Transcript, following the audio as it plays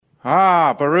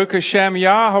Baruch Hashem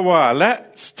Yahweh.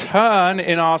 Let's turn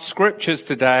in our scriptures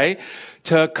today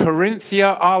to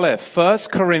Corinthia Aleph, 1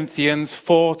 Corinthians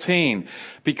 14,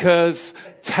 because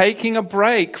taking a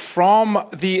break from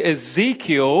the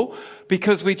Ezekiel,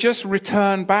 because we just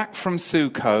returned back from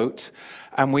Sukkot,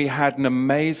 and we had an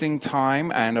amazing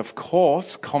time, and of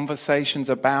course, conversations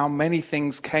about many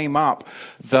things came up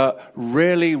that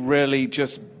really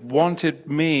just wanted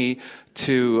me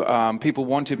to, people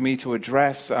wanted me to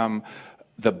address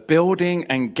the building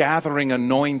and gathering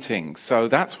anointing. So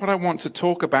that's what I want to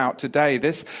talk about today.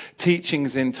 This teaching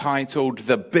is entitled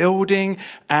The Building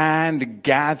and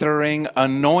Gathering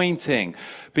Anointing,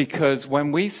 because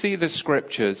when we see the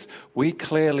scriptures, we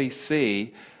clearly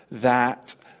see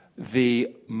that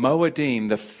the Moedim,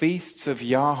 the feasts of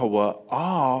Yahweh,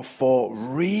 are for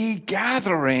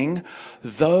regathering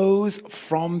those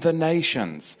from the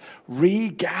nations,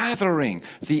 regathering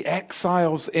the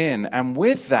exiles in. And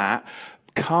with that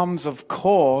comes, of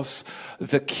course,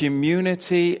 the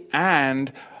community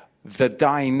and the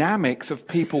dynamics of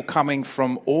people coming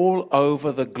from all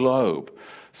over the globe.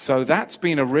 So that's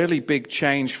been a really big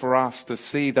change for us to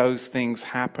see those things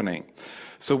happening.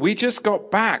 So we just got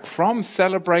back from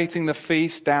celebrating the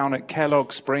feast down at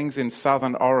Kellogg Springs in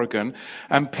Southern Oregon,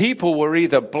 and people were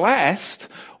either blessed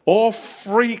or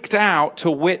freaked out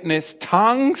to witness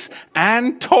tongues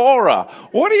and Torah.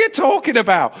 What are you talking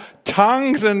about?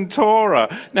 Tongues and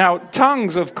Torah. Now,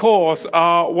 tongues, of course,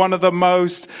 are one of the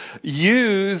most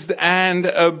used and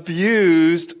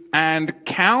abused and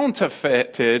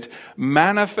counterfeited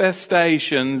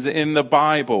manifestations in the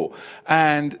Bible.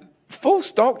 And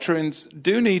false doctrines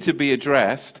do need to be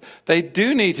addressed. They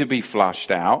do need to be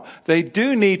flushed out. They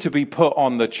do need to be put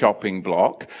on the chopping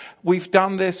block. We've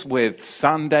done this with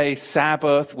Sunday,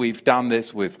 Sabbath. We've done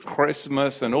this with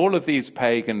Christmas and all of these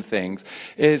pagan things.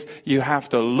 Is you have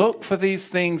to look for these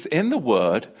things in the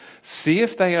Word, see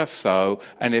if they are so,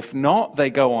 and if not, they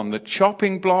go on the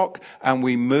chopping block and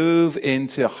we move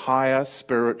into higher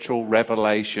spiritual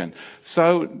revelation.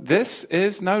 So this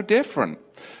is no different.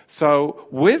 So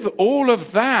with all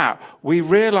of that, we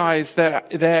realize that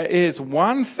there is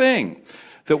one thing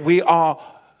that we are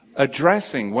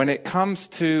addressing when it comes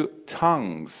to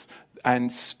tongues and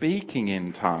speaking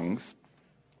in tongues,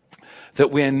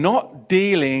 that we're not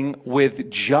dealing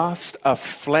with just a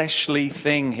fleshly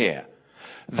thing here.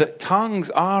 That tongues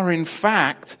are, in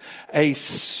fact, a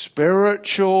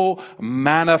spiritual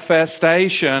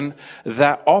manifestation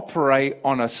that operate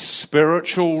on a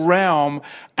spiritual realm,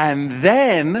 and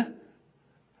then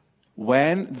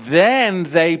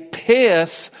they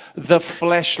pierce the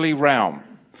fleshly realm.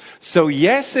 So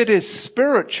yes, it is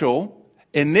spiritual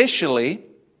initially,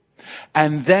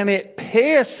 and then it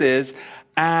pierces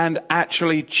and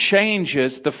actually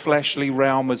changes the fleshly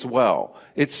realm as well.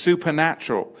 It's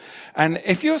supernatural. And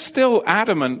if you're still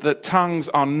adamant that tongues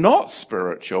are not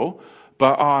spiritual,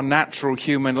 but are natural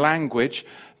human language,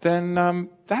 then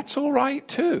that's all right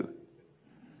too.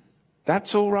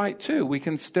 That's all right too. We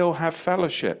can still have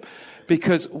fellowship,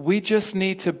 because we just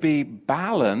need to be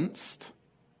balanced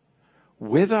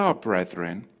with our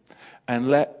brethren and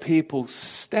let people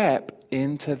step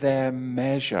into their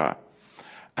measure.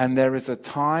 And there is a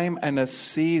time and a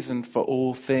season for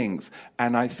all things.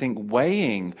 And I think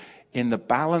weighing in the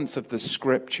balance of the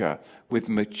scripture with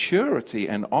maturity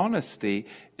and honesty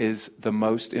is the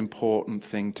most important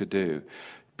thing to do.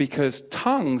 Because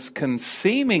tongues can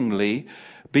seemingly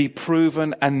be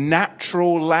proven a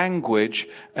natural language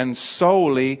and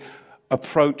solely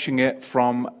approaching it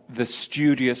from the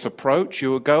studious approach.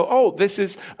 You would go, oh, this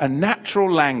is a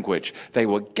natural language. They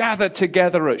were gathered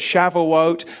together at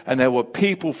Shavuot, and there were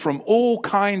people from all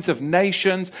kinds of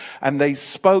nations, and they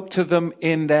spoke to them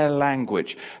in their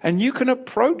language. And you can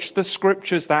approach the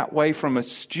scriptures that way from a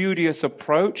studious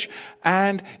approach,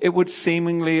 and it would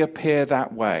seemingly appear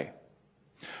that way.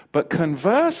 But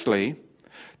conversely,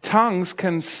 tongues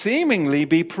can seemingly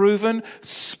be proven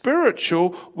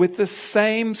spiritual with the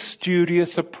same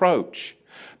studious approach.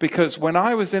 Because when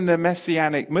I was in the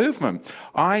Messianic movement,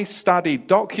 I studied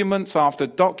documents after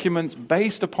documents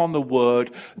based upon the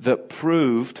Word that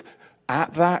proved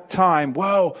at that time,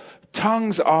 well,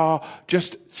 tongues are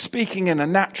just speaking in a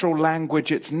natural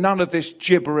language. It's none of this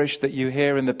gibberish that you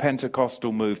hear in the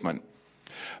Pentecostal movement.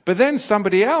 But then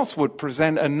somebody else would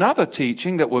present another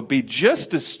teaching that would be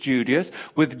just as studious,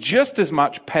 with just as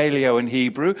much Paleo and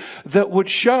Hebrew, that would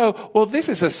show, well, this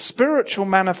is a spiritual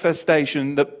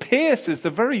manifestation that pierces the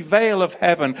very veil of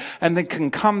heaven and then can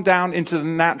come down into the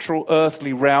natural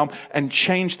earthly realm and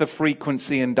change the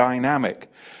frequency and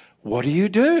dynamic. What do you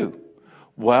do?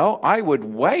 Well, I would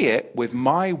weigh it with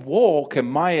my walk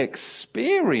and my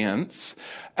experience,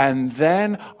 and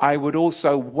then I would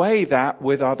also weigh that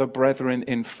with other brethren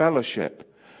in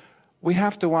fellowship. We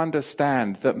have to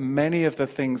understand that many of the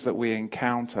things that we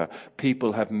encounter,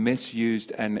 people have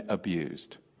misused and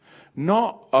abused.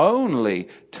 Not only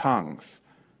tongues,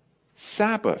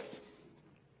 Sabbath,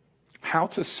 how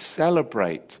to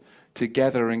celebrate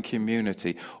together in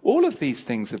community. All of these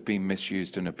things have been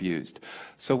misused and abused.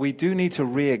 So we do need to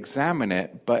re-examine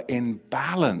it, but in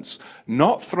balance,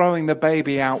 not throwing the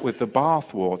baby out with the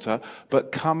bathwater,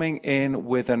 but coming in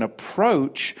with an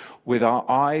approach with our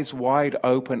eyes wide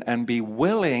open and be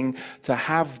willing to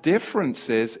have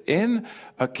differences in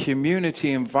a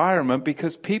community environment,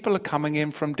 because people are coming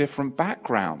in from different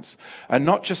backgrounds, and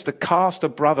not just to cast a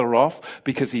brother off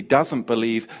because he doesn't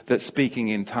believe that speaking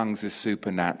in tongues is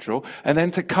supernatural, and then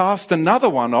to cast another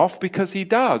one off because he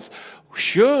does.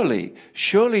 Surely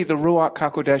the Ruach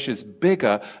HaKodesh is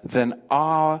bigger than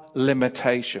our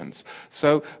limitations.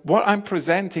 So what I'm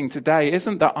presenting today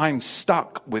isn't that I'm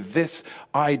stuck with this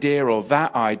idea or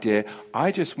that idea.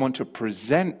 I just want to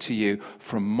present to you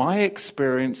from my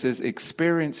experiences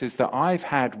that I've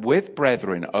had with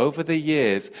brethren over the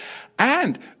years,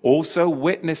 and also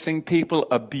witnessing people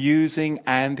abusing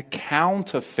and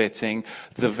counterfeiting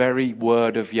the very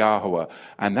word of Yahweh.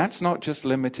 And that's not just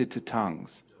limited to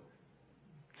tongues.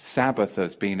 Sabbath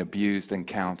has been abused and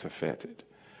counterfeited.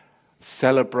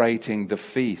 Celebrating the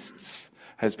feasts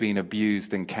has been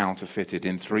abused and counterfeited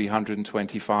in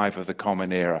 325 of the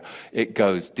Common Era. It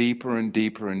goes deeper and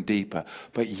deeper and deeper.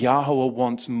 But Yahweh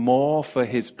wants more for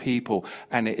his people,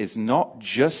 and it is not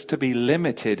just to be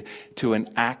limited to an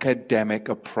academic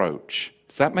approach.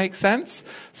 Does that make sense?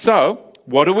 So,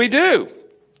 what do?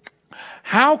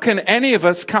 How can any of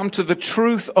us come to the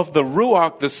truth of the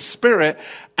Ruach, the Spirit,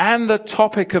 and the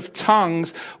topic of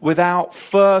tongues without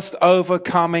first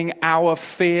overcoming our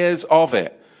fears of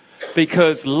it?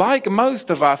 Because like most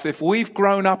of us, if we've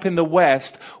grown up in the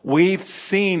West, we've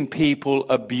seen people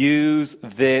abuse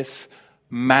this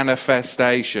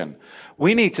manifestation.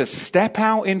 We need to step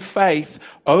out in faith,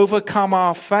 overcome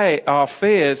our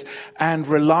fears, and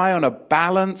rely on a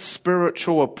balanced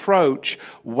spiritual approach,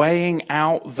 weighing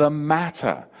out the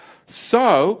matter.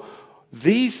 So,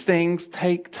 these things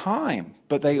take time,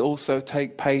 but they also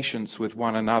take patience with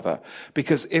one another.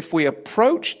 Because if we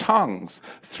approach tongues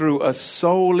through a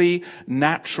solely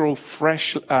natural,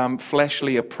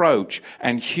 fleshly approach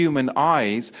and human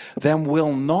eyes, then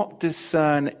we'll not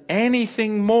discern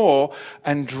anything more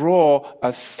and draw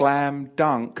a slam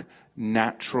dunk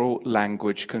natural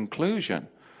language conclusion.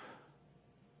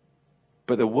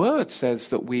 But the word says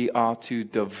that we are to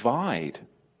divide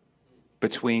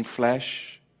between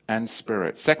flesh and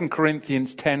spirit. 2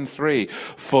 Corinthians 10:3,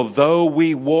 for though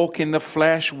we walk in the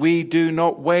flesh, we do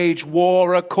not wage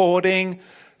war according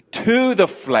to the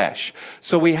flesh.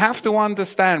 So we have to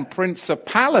understand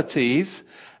principalities,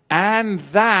 and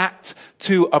that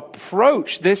to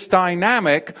approach this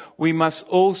dynamic, we must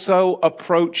also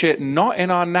approach it not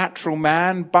in our natural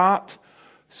man, but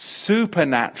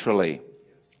supernaturally.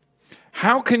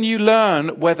 How can you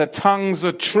learn whether tongues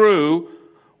are true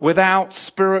without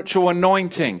spiritual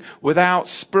anointing, without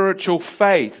spiritual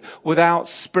faith, without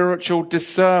spiritual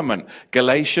discernment?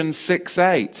 Galatians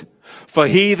 6:8. For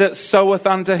he that soweth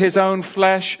unto his own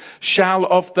flesh shall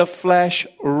of the flesh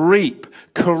reap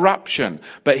corruption.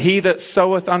 But he that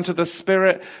soweth unto the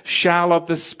Spirit shall of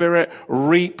the Spirit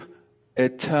reap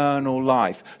eternal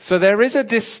life. So there is a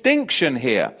distinction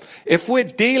here. If we're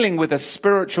dealing with a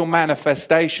spiritual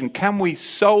manifestation, can we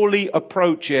solely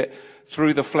approach it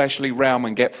through the fleshly realm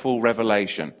and get full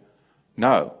revelation?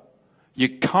 No. You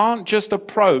can't just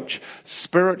approach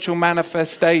spiritual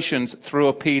manifestations through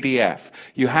a PDF.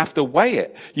 You have to weigh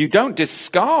it. You don't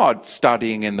discard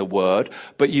studying in the Word,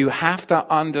 but you have to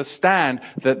understand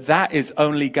that that is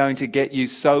only going to get you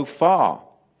so far.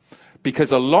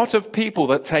 Because a lot of people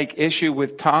that take issue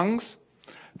with tongues,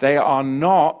 they are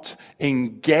not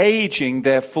engaging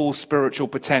their full spiritual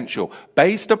potential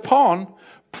based upon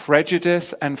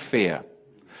prejudice and fear.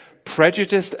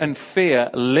 Prejudice and fear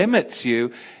limits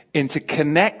you into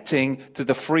connecting to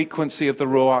the frequency of the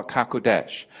Ruach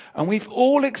HaKodesh. And we've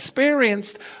all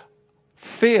experienced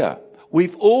fear.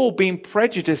 We've all been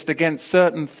prejudiced against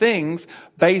certain things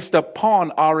based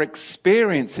upon our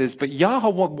experiences. But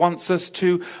Yahweh wants us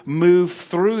to move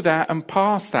through that and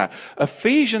past that.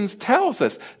 Ephesians tells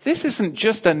us this isn't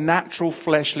just a natural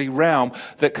fleshly realm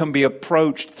that can be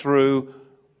approached through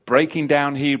breaking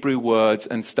down Hebrew words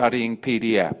and studying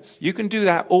PDFs. You can do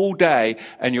that all day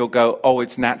and you'll go, oh,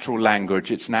 it's natural language,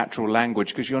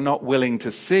 because you're not willing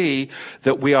to see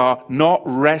that we are not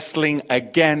wrestling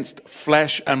against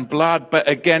flesh and blood, but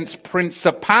against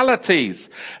principalities,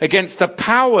 against the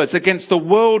powers, against the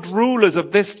world rulers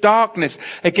of this darkness,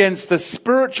 against the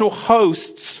spiritual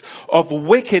hosts of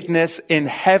wickedness in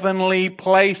heavenly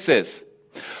places.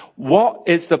 What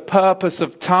is the purpose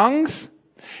of tongues?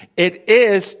 It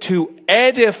is to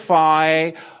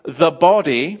edify the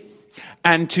body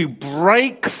and to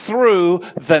break through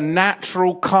the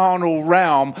natural carnal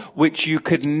realm, which you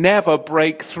could never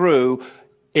break through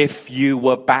if you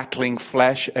were battling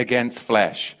flesh against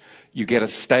flesh. You get a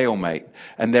stalemate.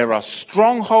 And there are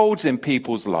strongholds in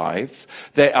people's lives.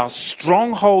 There are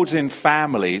strongholds in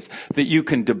families that you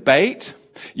can debate,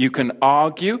 you can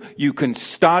argue, you can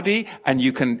study, and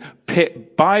you can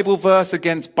pit Bible verse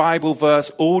against Bible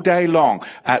verse all day long.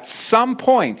 At some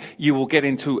point, you will get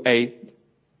into a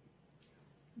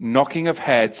knocking of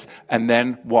heads, and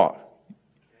then what?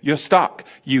 You're stuck.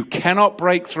 You cannot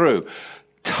break through.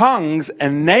 Tongues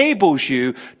enables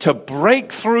you to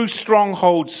break through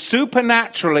strongholds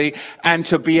supernaturally and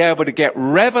to be able to get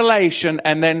revelation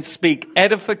and then speak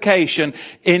edification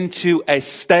into a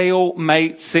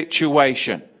stalemate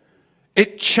situation.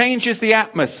 It changes the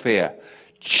atmosphere.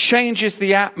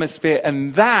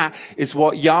 And that is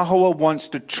what Yahweh wants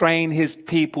to train his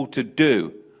people to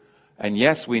do. And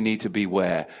yes, we need to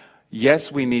beware.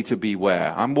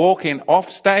 I'm walking off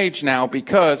stage now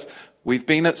because we've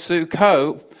been at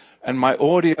Sukkot, and my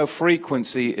audio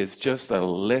frequency is just a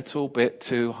little bit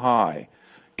too high,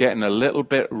 getting a little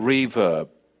bit reverb.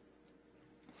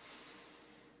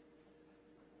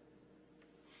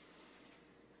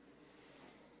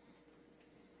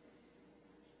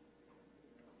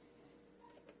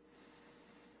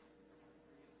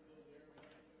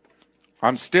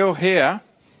 I'm still here.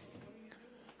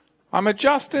 I'm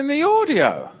adjusting the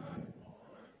audio.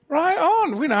 Right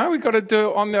on. We've got to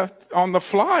do it on the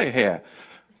fly here.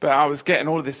 But I was getting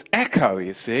all this echo,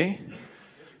 you see.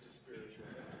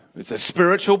 It's a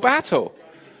spiritual battle.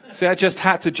 See, I just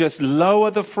had to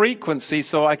lower the frequency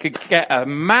so I could get a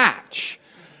match.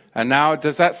 And now,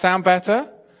 does that sound better?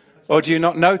 Or do you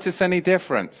not notice any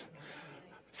difference?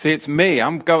 See, it's me.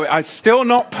 I'm still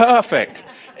not perfect.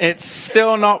 It's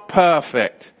still not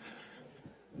perfect.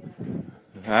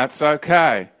 That's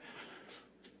okay.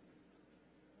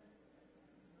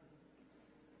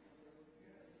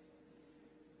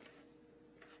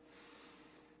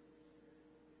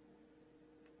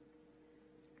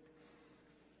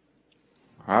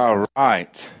 All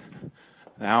right.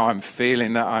 Now I'm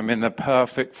feeling that I'm in the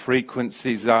perfect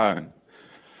frequency zone.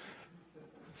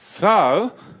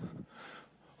 So,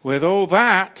 with all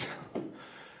that,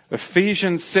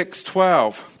 Ephesians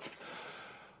 6:12.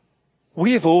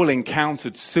 We have all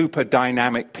encountered super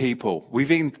dynamic people.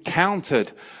 We've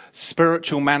encountered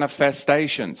spiritual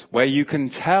manifestations where you can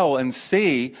tell and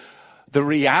see the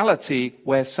reality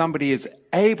where somebody is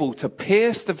able to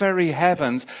pierce the very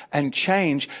heavens and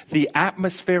change the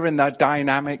atmosphere and the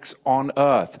dynamics on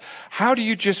earth. How do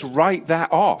you just write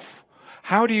that off?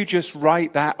 How do you just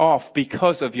write that off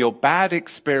because of your bad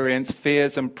experience,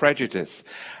 fears, and prejudice?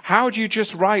 How do you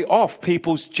just write off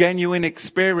people's genuine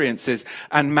experiences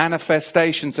and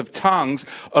manifestations of tongues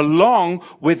along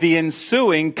with the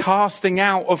ensuing casting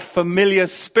out of familiar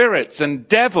spirits and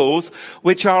devils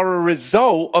which are a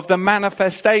result of the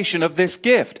manifestation of this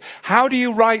gift? How do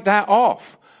you write that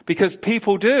off? Because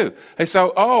people do. They say,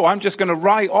 oh, I'm just going to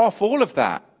write off all of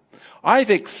that.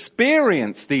 I've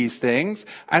experienced these things,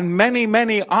 and many,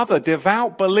 many other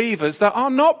devout believers that are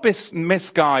not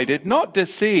misguided, not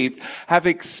deceived, have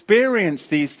experienced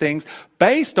these things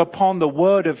based upon the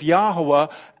word of Yahweh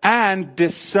and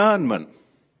discernment.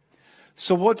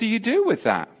 So what do you do with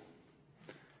that?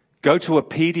 Go to a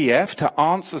PDF to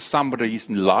answer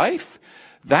somebody's life?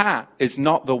 That is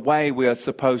not the way we are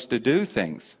supposed to do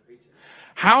things.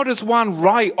 How does one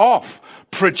write off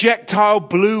projectile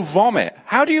blue vomit?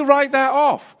 How do you write that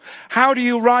off? How do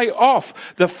you write off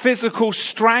the physical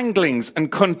stranglings and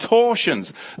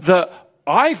contortions that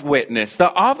I've witnessed,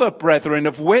 that other brethren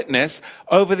have witnessed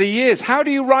over the years? How do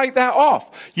you write that off?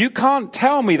 You can't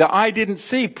tell me that I didn't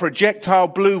see projectile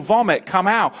blue vomit come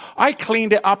out. I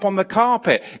cleaned it up on the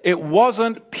carpet. It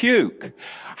wasn't puke.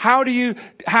 How do you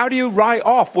write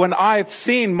off when I've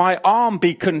seen my arm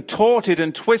be contorted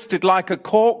and twisted like a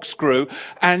corkscrew?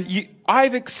 And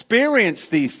I've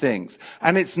experienced these things.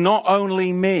 And it's not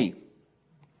only me.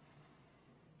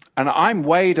 And I'm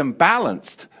weighed and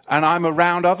balanced and I'm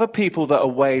around other people that are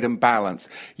weighed and balanced.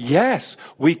 Yes,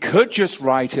 we could just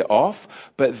write it off,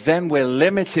 but then we're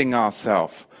limiting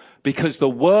ourselves. Because the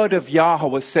word of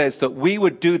Yahweh says that we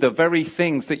would do the very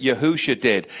things that Yahusha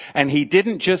did. And he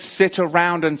didn't just sit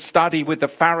around and study with the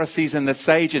Pharisees and the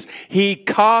sages. He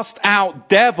cast out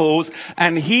devils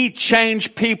and he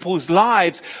changed people's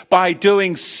lives by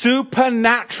doing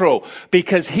supernatural,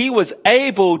 because he was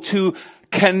able to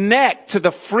connect to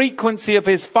the frequency of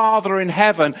his Father in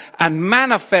heaven and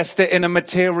manifest it in a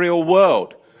material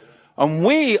world. And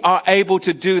we are able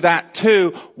to do that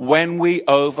too when we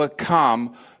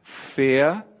overcome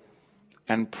fear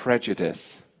and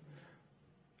prejudice.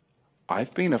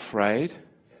 I've been afraid.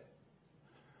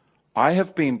 I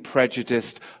have been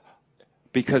prejudiced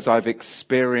because I've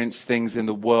experienced things in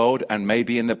the world and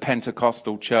maybe in the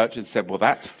Pentecostal church and said, well,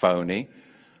 that's phony.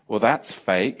 Well, that's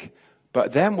fake.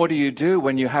 But then what do you do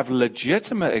when you have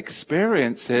legitimate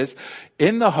experiences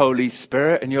in the Holy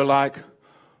Spirit and you're like,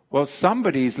 well,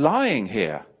 somebody's lying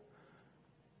here.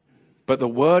 But the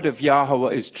word of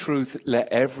Yahweh is truth. Let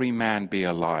every man be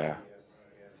a liar.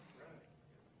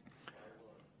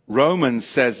 Romans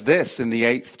says this in the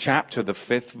 8th chapter, the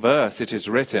 5th verse. It is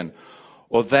written,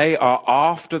 or they are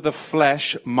after the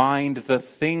flesh mind the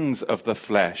things of the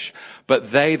flesh,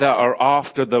 but they that are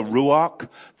after the Ruach,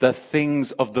 the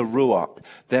things of the Ruach.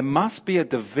 There must be a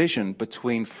division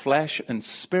between flesh and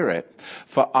spirit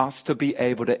for us to be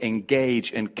able to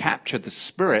engage and capture the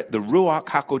spirit, the Ruach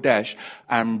HaKodesh,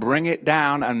 and bring it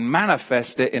down and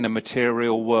manifest it in a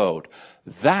material world.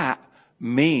 That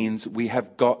means we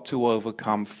have got to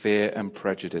overcome fear and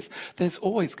prejudice. There's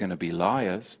always going to be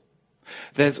liars.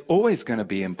 There's always going to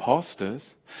be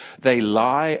imposters. They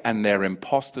lie and they're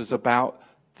imposters about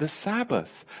the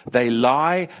Sabbath. They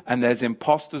lie and there's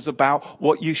imposters about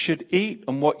what you should eat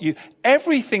and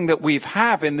everything that we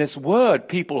have in this word,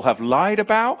 people have lied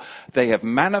about, they have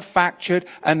manufactured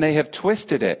and they have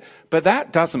twisted it. But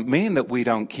that doesn't mean that we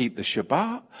don't keep the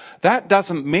Shabbat. That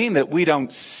doesn't mean that we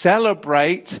don't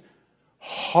celebrate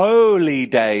holy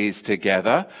days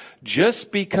together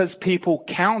just because people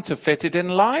counterfeited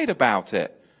and lied about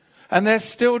it. And they're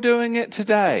still doing it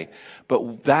today.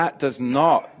 But that does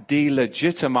not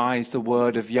delegitimize the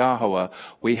word of Yahweh.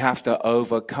 We have to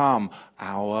overcome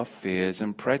our fears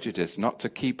and prejudice, not to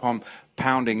keep on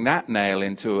pounding that nail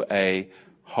into a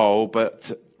hole,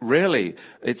 but really,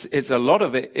 it's a lot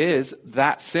of it is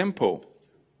that simple.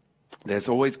 There's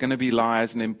always going to be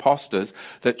liars and imposters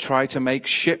that try to make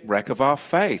shipwreck of our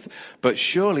faith. But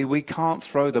surely we can't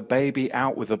throw the baby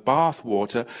out with the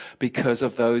bathwater because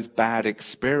of those bad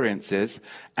experiences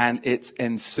and its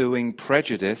ensuing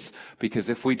prejudice, because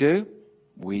if we do,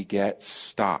 we get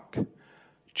stuck.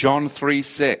 John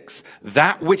 3:6,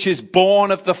 that which is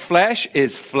born of the flesh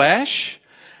is flesh,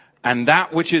 and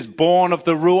that which is born of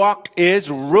the Ruach is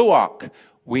Ruach.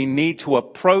 We need to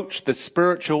approach the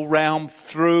spiritual realm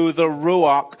through the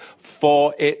Ruach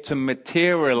for it to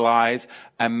materialize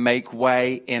and make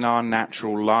way in our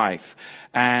natural life.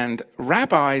 And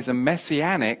rabbis and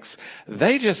messianics,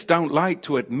 they just don't like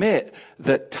to admit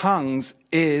that tongues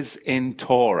is in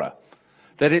Torah,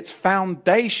 that its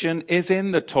foundation is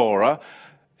in the Torah.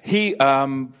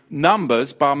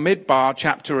 Numbers, Bamidbar,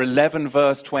 chapter 11,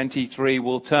 verse 23,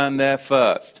 we'll turn there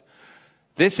first.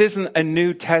 This isn't a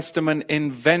New Testament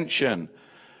invention.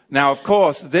 Now, of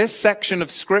course, this section of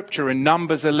scripture in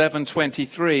Numbers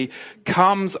 11:23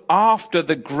 comes after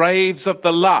the graves of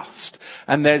the lust.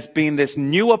 And there's been this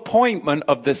new appointment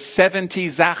of the 70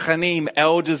 Zachanim,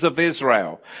 elders of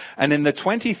Israel. And in the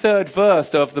 23rd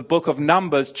verse of the book of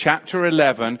Numbers, chapter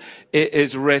 11, it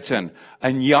is written,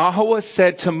 and Yahweh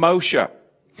said to Moshe,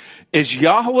 is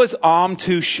Yahweh's arm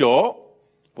too short?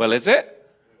 Well, is it?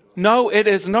 No, it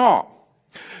is not.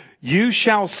 You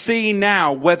shall see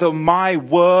now whether my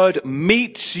word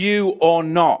meets you or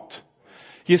not.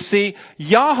 You see,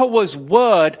 Yahweh's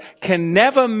word can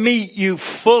never meet you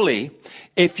fully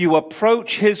if you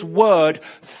approach his word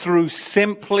through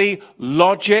simply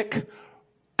logic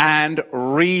and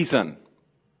reason.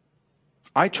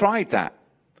 I tried that.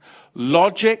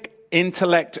 Logic,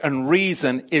 intellect, and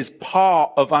reason is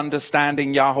part of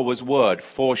understanding Yahweh's word,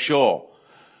 for sure.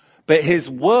 But his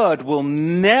word will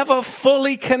never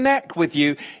fully connect with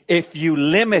you if you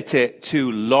limit it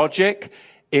to logic,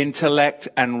 intellect,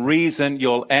 and reason.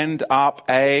 You'll end up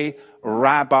a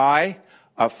rabbi,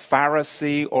 a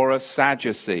Pharisee, or a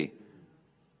Sadducee.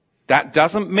 That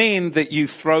doesn't mean that you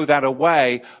throw that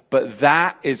away, but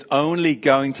that is only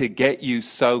going to get you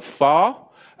so far,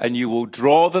 and you will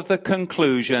draw the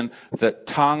conclusion that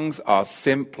tongues are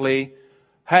simply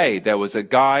hey, there was a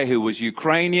guy who was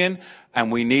Ukrainian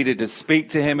and we needed to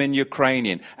speak to him in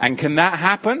Ukrainian. And can that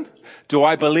happen? Do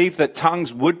I believe that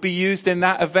tongues would be used in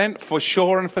that event? For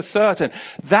sure and for certain.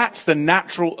 That's the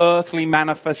natural earthly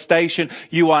manifestation.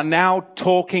 You are now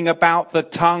talking about the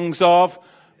tongues of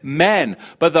men.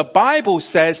 But the Bible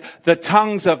says the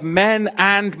tongues of men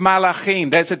and malachim.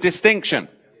 There's a distinction.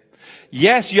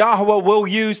 Yes, Yahweh will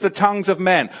use the tongues of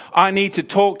men. I need to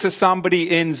talk to somebody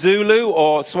in Zulu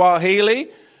or Swahili.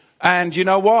 And you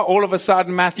know what? All of a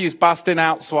sudden, Matthew's busting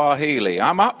out Swahili.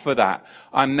 I'm up for that.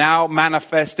 I'm now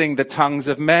manifesting the tongues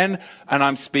of men, and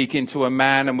I'm speaking to a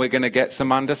man, and we're going to get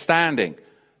some understanding.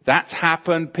 That's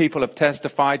happened. People have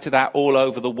testified to that all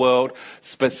over the world,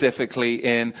 specifically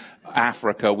in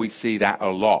Africa. We see that a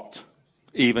lot,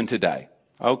 even today.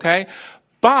 Okay?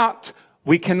 But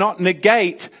we cannot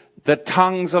negate the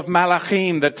tongues of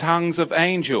malachim, the tongues of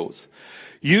angels.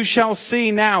 You shall see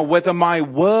now whether my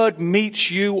word meets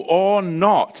you or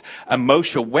not. And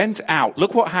Moshe went out,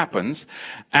 look what happens,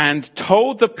 and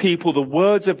told the people the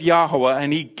words of Yahweh,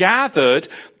 and he gathered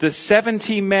the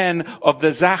 70 men of the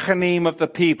Zachanim of the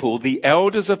people, the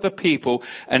elders of the people,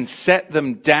 and set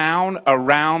them down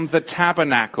around the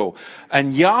tabernacle.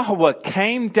 And Yahweh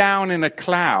came down in a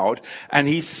cloud, and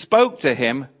he spoke to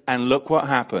him, and look what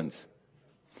happens.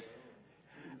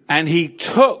 And he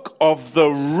took of the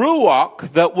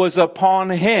Ruach that was upon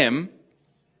him,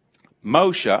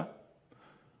 Moshe,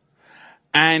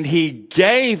 and he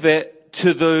gave it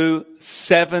to the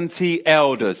 70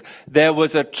 elders. There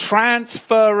was a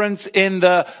transference in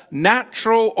the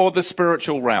natural or the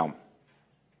spiritual realm.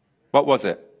 What was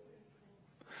it?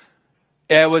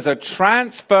 There was a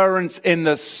transference in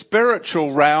the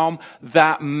spiritual realm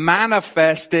that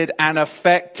manifested and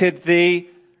affected the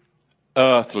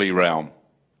earthly realm.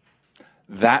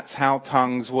 That's how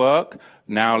tongues work.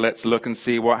 Now let's look and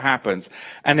see what happens.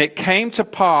 And it came to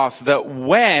pass that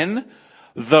when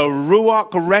the Ruach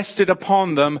rested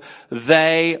upon them,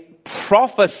 they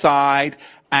prophesied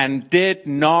and did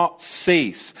not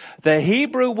cease. The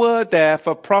Hebrew word there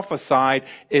for prophesied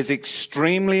is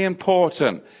extremely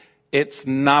important. It's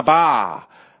nabah.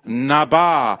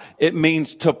 Nabah. It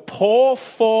means to pour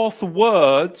forth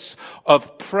words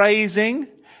of praising,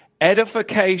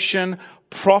 edification,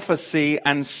 prophecy,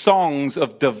 and songs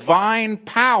of divine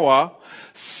power,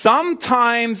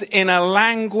 sometimes in a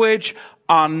language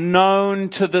unknown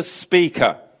to the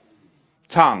speaker.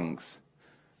 Tongues.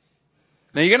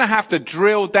 Now you're going to have to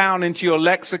drill down into your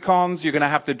lexicons, you're going to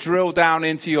have to drill down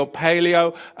into your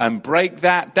paleo and break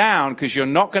that down, because you're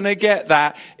not going to get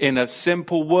that in a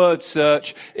simple word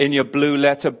search in your blue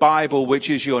letter Bible, which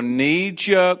is your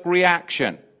knee-jerk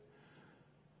reaction.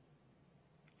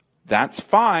 That's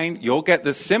fine. You'll get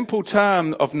the simple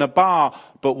term of Nabah.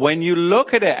 But when you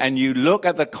look at it and you look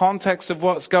at the context of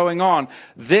what's going on,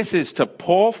 this is to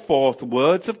pour forth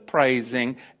words of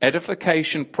praising,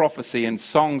 edification, prophecy, and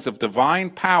songs of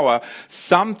divine power,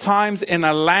 sometimes in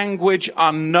a language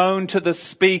unknown to the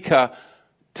speaker,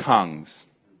 tongues.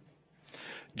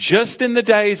 Just in the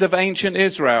days of ancient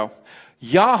Israel,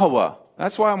 Yahweh,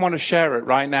 that's why I want to share it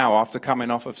right now after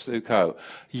coming off of Sukkot.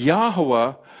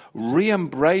 Yahweh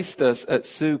re-embraced us at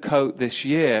Sukkot this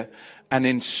year and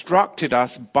instructed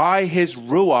us by his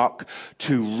Ruach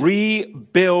to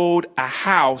rebuild a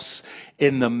house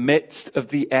in the midst of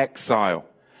the exile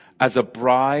as a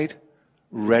bride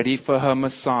ready for her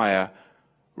Messiah,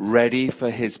 ready for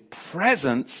his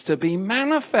presence to be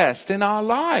manifest in our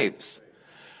lives.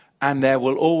 And there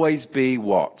will always be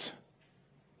what?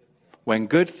 When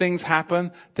good things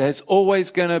happen, there's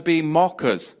always going to be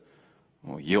mockers.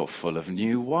 Well, you're full of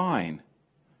new wine.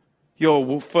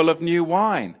 You're full of new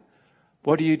wine.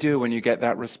 What do you do when you get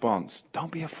that response?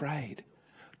 Don't be afraid.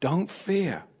 Don't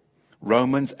fear.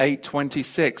 Romans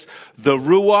 8:26. The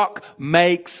Ruach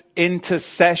makes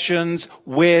intercessions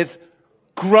with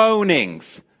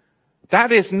groanings.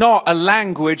 That is not a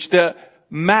language that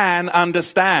man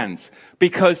understands,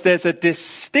 because there's a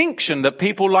distinction that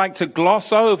people like to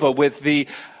gloss over with the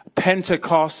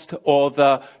Pentecost or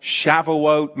the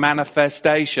Shavuot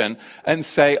manifestation and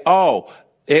say, oh,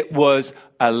 it was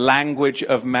a language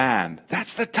of man.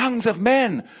 That's the tongues of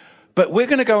men. But we're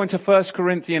going to go into 1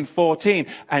 Corinthians 14,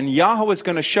 and Yahweh is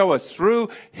going to show us through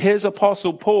his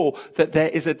apostle Paul that there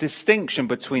is a distinction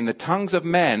between the tongues of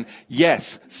men,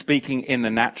 yes, speaking in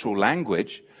the natural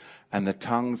language, and the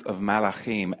tongues of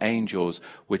malachim, angels,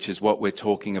 which is what we're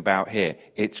talking about here.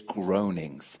 It's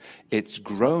groanings. It's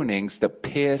groanings that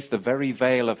pierce the very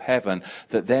veil of heaven,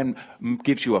 that then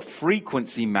gives you a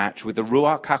frequency match with the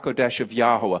Ruach HaKodesh of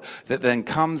Yahweh, that then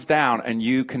comes down, and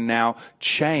you can now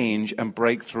change and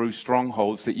break through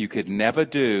strongholds that you could never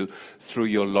do through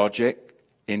your logic,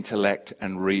 intellect,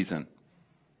 and reason.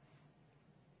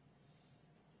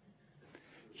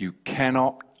 You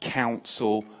cannot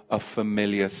counsel a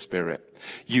familiar spirit.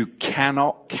 You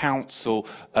cannot counsel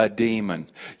a demon.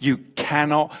 You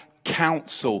cannot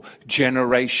counsel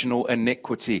generational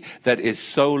iniquity that is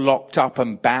so locked up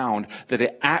and bound that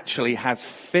it actually has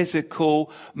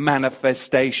physical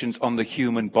manifestations on the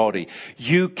human body.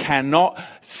 You cannot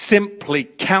simply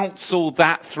counsel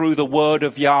that through the word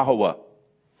of Yahweh.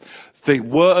 The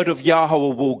word of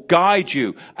Yahweh will guide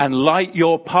you and light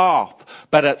your path.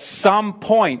 But at some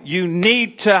point, you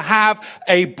need to have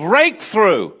a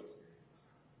breakthrough.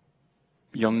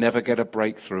 You'll never get a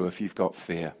breakthrough if you've got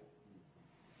fear.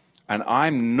 And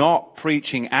I'm not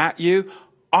preaching at you.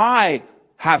 I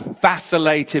have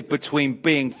vacillated between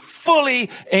being fully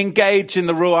engaged in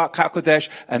the Ruach HaKodesh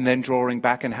and then drawing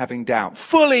back and having doubts.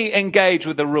 Fully engaged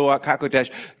with the Ruach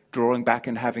HaKodesh, drawing back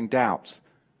and having doubts.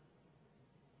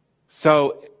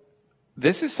 So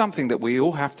this is something that we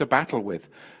all have to battle with.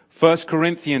 1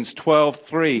 Corinthians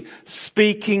 12:3,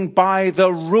 speaking by the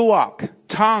Ruach,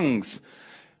 tongues.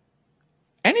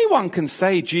 Anyone can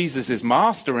say Jesus is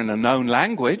master in a known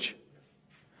language.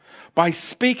 By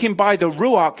speaking by the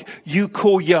Ruach, you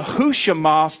call Yahusha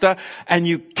master, and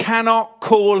you cannot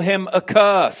call him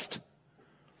accursed.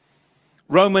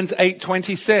 Romans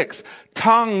 8:26,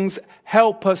 tongues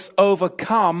help us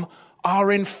overcome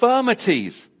our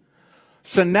infirmities.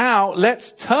 So now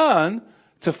let's turn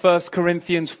to 1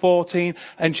 Corinthians 14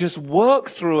 and just work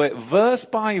through it verse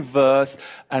by verse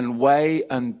and weigh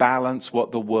and balance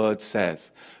what the word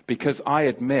says. Because I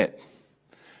admit,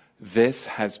 this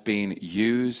has been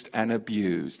used and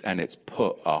abused, and it's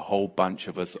put a whole bunch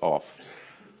of us off.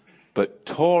 But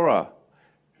Torah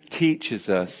teaches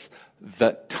us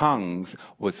that tongues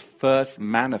was first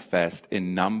manifest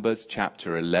in Numbers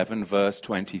chapter 11, verse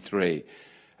 23.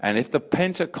 And if the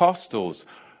Pentecostals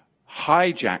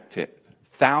hijacked it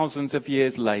thousands of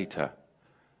years later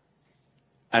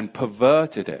and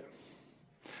perverted it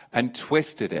and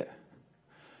twisted it,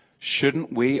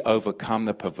 shouldn't we overcome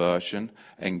the perversion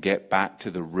and get back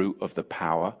to the root of the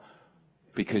power?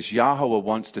 Because Yahweh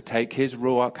wants to take his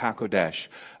Ruach HaKodesh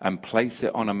and place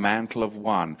it on a mantle of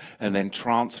one, and then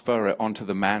transfer it onto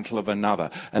the mantle of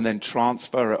another, and then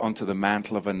transfer it onto the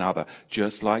mantle of another,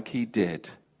 just like he did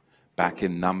back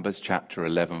in Numbers chapter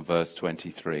 11, verse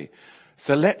 23.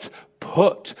 So let's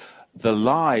put the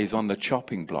lies on the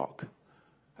chopping block,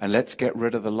 and let's get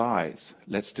rid of the lies.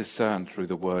 Let's discern through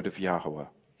the word of Yahweh.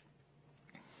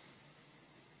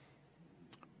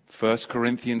 1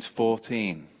 Corinthians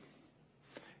 14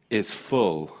 is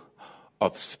full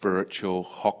of spiritual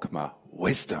chokmah,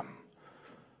 wisdom.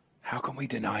 How can we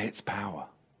deny its power?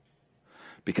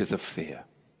 Because of fear.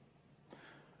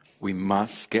 We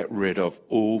must get rid of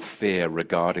all fear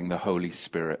regarding the Holy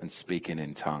Spirit and speaking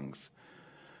in tongues.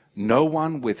 No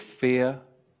one with fear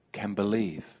can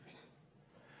believe.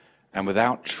 And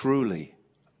without truly,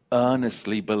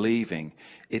 earnestly believing,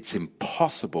 it's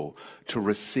impossible to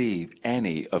receive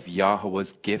any of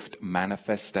Yahweh's gift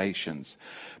manifestations,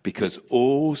 because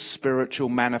all spiritual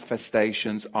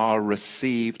manifestations are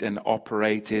received and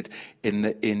operated in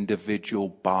the individual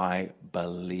by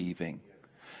believing.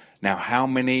 Now, how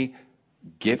many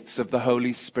gifts of the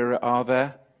Holy Spirit are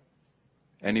there?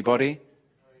 Anybody?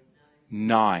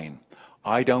 9.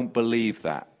 I don't believe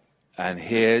that. And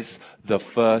here's the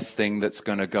first thing that's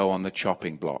going to go on the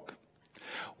chopping block.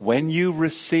 When you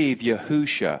receive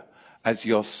Yahusha as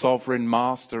your sovereign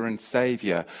master and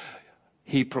savior,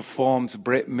 he performs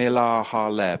Brit Milah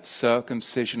Halev,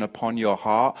 circumcision upon your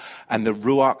heart, and the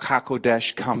Ruach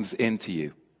HaKodesh comes into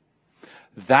you.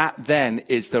 That then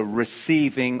is the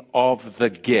receiving of the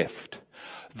gift.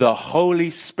 The Holy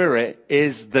Spirit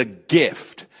is the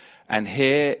gift. And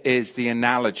here is the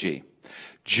analogy.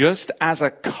 Just as a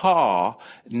car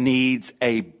needs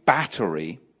a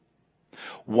battery,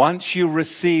 once you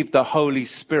receive the Holy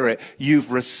Spirit,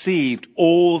 you've received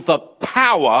all the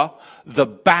power, the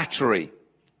battery,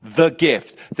 the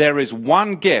gift. There is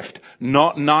one gift,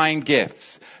 not 9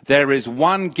 gifts. There is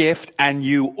one gift, and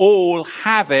you all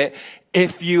have it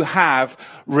if you have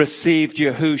received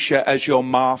Yahusha as your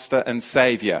master and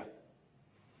savior.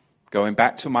 Going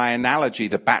back to my analogy,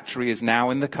 the battery is now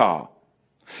in the car.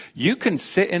 You can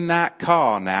sit in that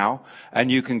car now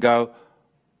and you can go,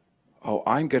 oh,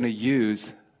 I'm going to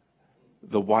use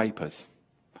the wipers.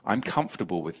 I'm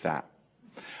comfortable with that.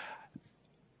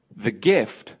 The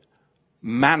gift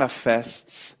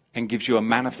manifests and gives you a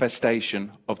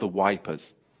manifestation of the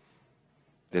wipers.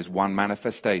 There's one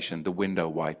manifestation, the window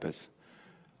wipers.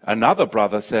 Another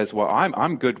brother says, well,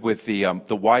 I'm good with the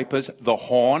wipers, the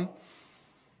horn,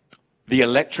 the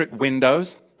electric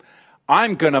windows.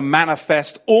 I'm going to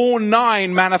manifest all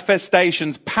 9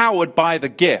 manifestations powered by the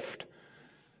gift.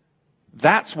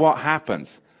 That's what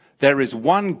happens. There is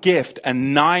one gift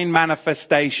and 9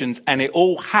 manifestations, and it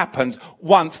all happens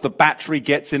once the battery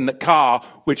gets in the car,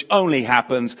 which only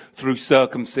happens through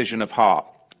circumcision of heart.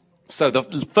 So the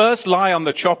first lie on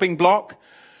the chopping block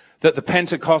that the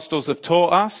Pentecostals have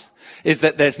taught us is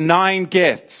that there's 9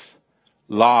 gifts.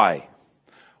 Lie.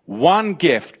 One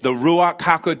gift, the Ruach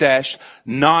HaKodesh,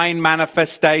 9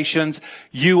 manifestations.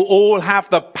 You all have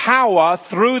the power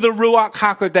through the Ruach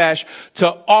HaKodesh to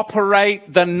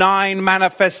operate the 9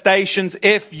 manifestations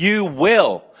if you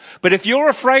will. But if you're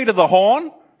afraid of the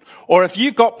horn, or if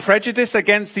you've got prejudice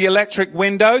against the electric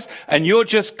windows and you're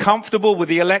just comfortable with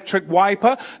the electric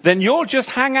wiper, then you'll just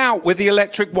hang out with the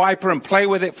electric wiper and play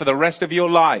with it for the rest of your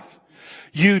life.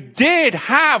 You did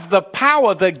have the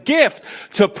power, the gift,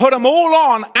 to put them all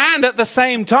on and at the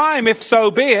same time, if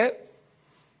so be it,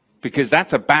 because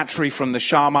that's a battery from the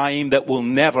Shamayim that will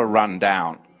never run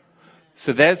down.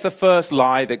 So there's the first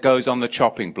lie that goes on the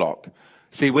chopping block.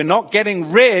 See, we're not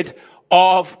getting rid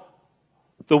of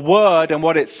the word and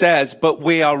what it says, but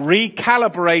we are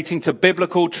recalibrating to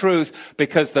biblical truth,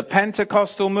 because the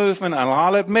Pentecostal movement, and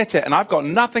I'll admit it, and I've got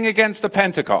nothing against the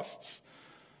Pentecosts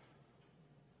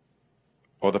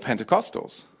or the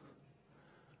Pentecostals,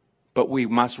 but we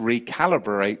must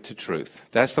recalibrate to truth.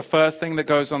 That's the first thing that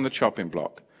goes on the chopping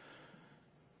block.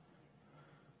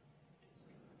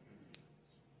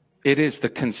 It is the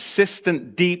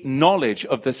consistent, deep knowledge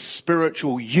of the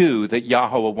spiritual you that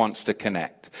Yahweh wants to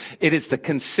connect. It is the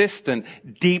consistent,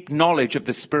 deep knowledge of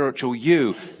the spiritual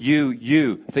you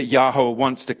that Yahweh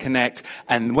wants to connect.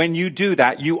 And when you do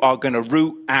that, you are going to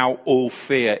root out all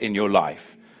fear in your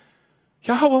life.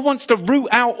 Yahweh wants to root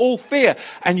out all fear.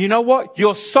 And you know what?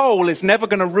 Your soul is never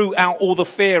going to root out all the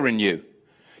fear in you.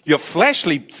 Your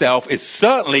fleshly self is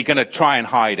certainly going to try and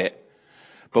hide it.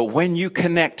 But when you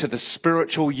connect to the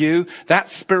spiritual you, that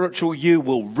spiritual you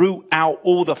will root out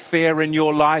all the fear in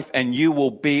your life, and you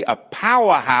will be a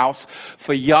powerhouse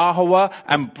for Yahweh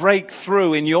and break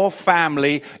through in your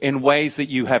family in ways that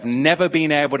you have never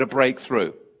been able to break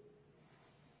through.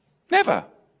 Never.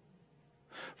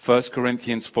 1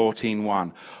 Corinthians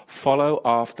 14:1. Follow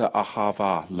after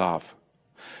ahava, love,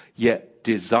 yet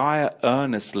desire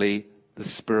earnestly the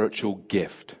spiritual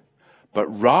gift, but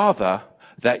rather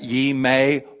that ye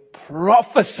may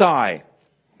prophesy.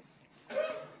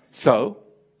 So,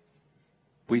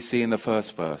 we see in the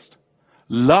first verse,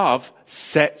 love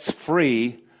sets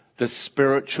free the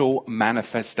spiritual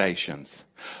manifestations.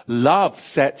 Love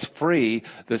sets free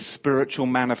the spiritual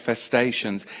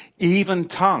manifestations, even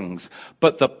tongues.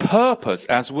 But the purpose,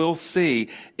 as we'll see,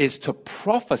 is to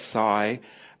prophesy,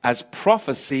 as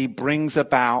prophecy brings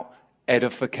about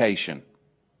edification.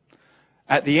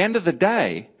 At the end of the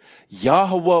day,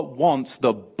 Yahweh wants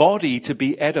the body to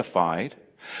be edified.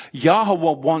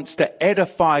 Yahweh wants to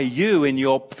edify you in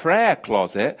your prayer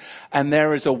closet, and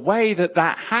there is a way that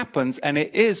that happens, and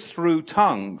it is through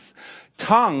tongues.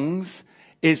 Tongues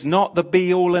is not the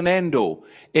be-all and end-all.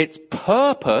 Its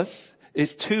purpose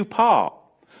is 2-part.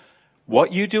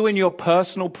 What you do in your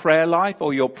personal prayer life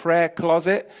or your prayer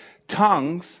closet,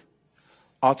 tongues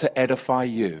are to edify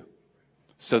you,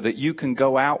 so that you can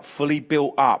go out fully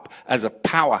built up as a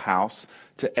powerhouse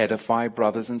to edify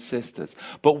brothers and sisters.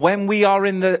 But when we are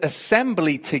in the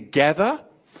assembly together,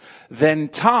 then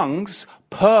tongues'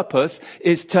 purpose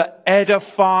is to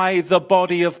edify the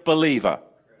body of believer.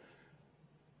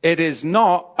 It is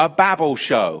not a Babel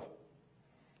show.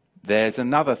 There's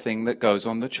another thing that goes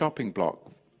on the chopping block.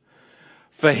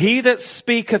 For he that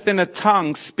speaketh in a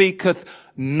tongue speaketh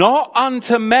not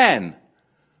unto men.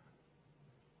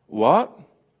 What?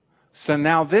 So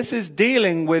now this is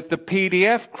dealing with the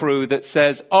PDF crew that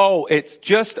says, oh, it's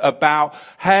just about,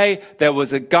 hey, there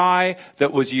was a guy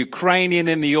that was Ukrainian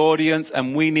in the audience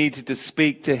and we needed to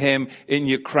speak to him in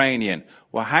Ukrainian.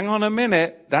 Well, hang on a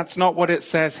minute. That's not what it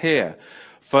says here.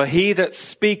 For he that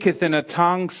speaketh in a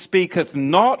tongue speaketh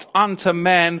not unto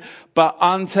men, but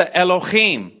unto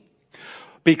Elohim.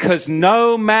 Because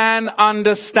no man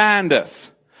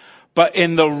understandeth, but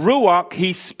in the Ruach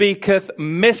he speaketh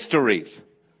mysteries.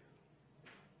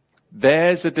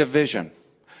 There's a division.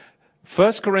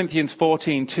 1 Corinthians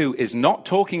 14:2 is not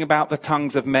talking about the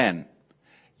tongues of men.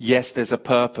 Yes, there's a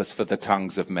purpose for the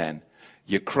tongues of men.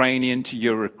 Ukrainian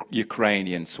to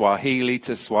Ukrainian, Swahili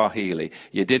to Swahili.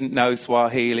 You didn't know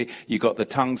Swahili, you got the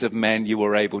tongues of men, you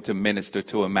were able to minister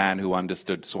to a man who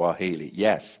understood Swahili.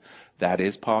 Yes, that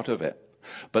is part of it.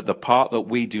 But the part that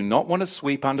we do not want to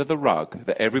sweep under the rug,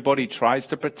 that everybody tries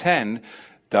to pretend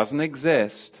doesn't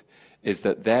exist, is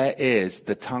that there is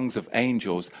the tongues of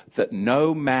angels that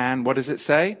no man, what does it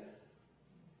say?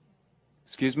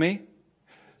 Excuse me?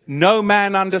 No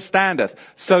man understandeth.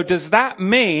 So does that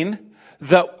mean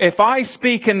that if I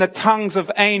speak in the tongues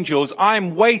of angels,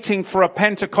 I'm waiting for a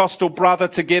Pentecostal brother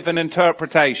to give an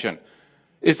interpretation?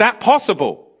 Is that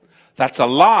possible? That's a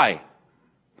lie.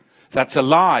 That's a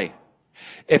lie.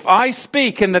 If I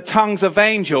speak in the tongues of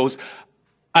angels,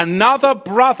 another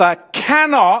brother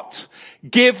cannot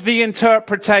give the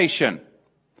interpretation.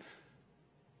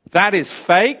 That is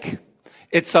fake.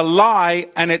 It's a lie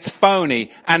and it's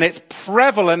phony and it's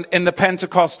prevalent in the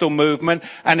Pentecostal movement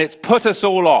and it's put us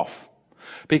all off.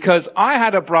 Because I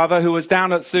had a brother who was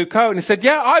down at Sukkot and he said,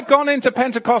 yeah, I've gone into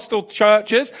Pentecostal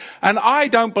churches and I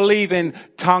don't believe in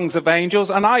tongues of angels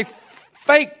and I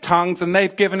fake tongues and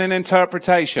they've given an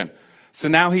interpretation. So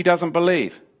now he doesn't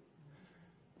believe.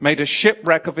 Made a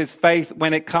shipwreck of his faith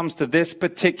when it comes to this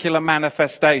particular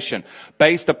manifestation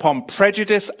based upon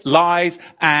prejudice, lies,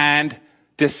 and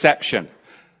deception.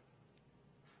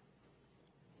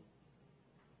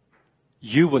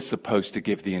 You were supposed to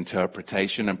give the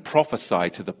interpretation and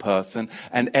prophesy to the person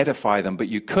and edify them, but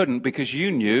you couldn't because you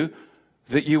knew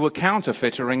that you were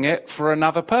counterfeiting it for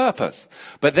another purpose.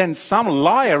 But then some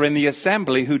liar in the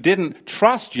assembly who didn't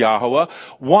trust Yahweh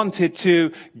wanted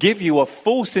to give you a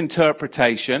false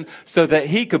interpretation so that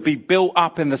he could be built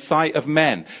up in the sight of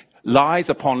men. Lies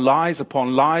upon lies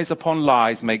upon lies upon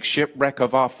lies make shipwreck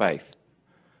of our faith.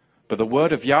 But the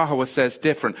word of Yahweh says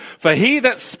different. For he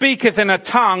that speaketh in a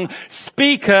tongue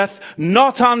speaketh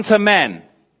not unto men,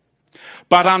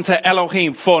 but unto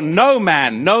Elohim. For no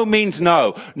man, no means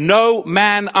no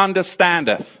man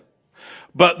understandeth.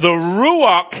 But the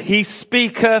Ruach, he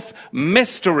speaketh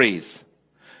mysteries.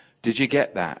 Did you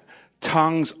get that?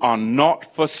 Tongues are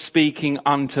not for speaking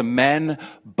unto men,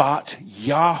 but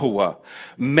Yahweh.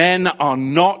 Men are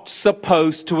not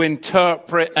supposed to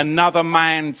interpret another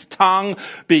man's tongue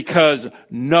because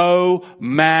no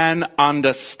man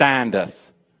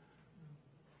understandeth.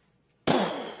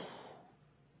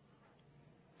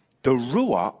 The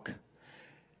Ruach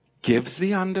gives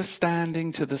the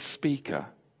understanding to the speaker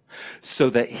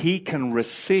so that he can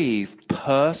receive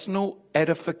personal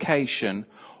edification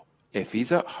if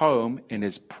he's at home in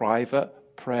his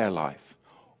private prayer life,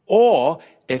 or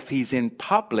if he's in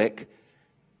public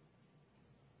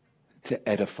to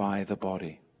edify the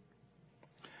body.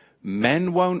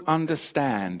 Men won't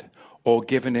understand or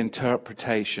give an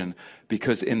interpretation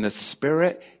because in the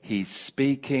Spirit he's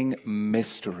speaking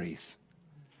mysteries.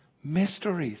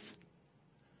 Mysteries.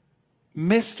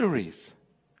 Mysteries.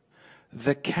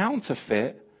 The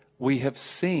counterfeit we have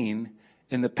seen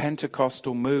in the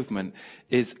Pentecostal movement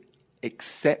is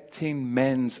accepting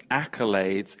men's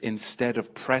accolades instead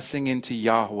of pressing into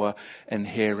Yahweh and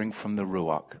hearing from the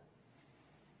Ruach.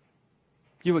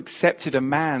 You accepted a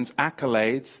man's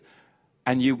accolades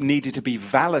and you needed to be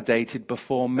validated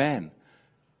before men.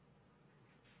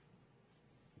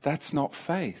 That's not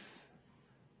faith.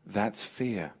 That's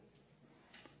fear.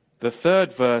 The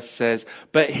third verse says,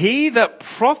 but he that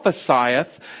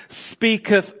prophesieth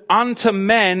speaketh unto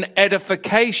men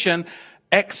edification,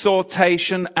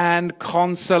 exhortation, and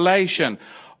consolation.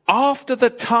 After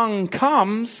the tongue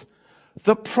comes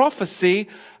the prophecy,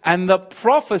 and the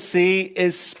prophecy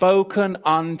is spoken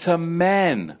unto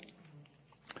men.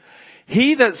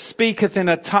 He that speaketh in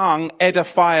a tongue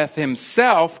edifieth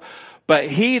himself, but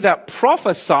he that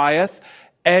prophesieth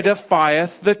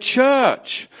edifieth the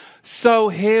church. So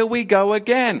here we go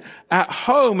again. At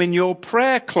home in your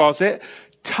prayer closet,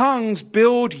 tongues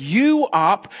build you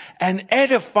up and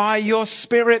edify your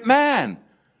spirit man.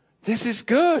 This is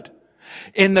good.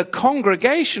 In the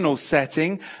congregational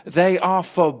setting, they are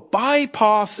for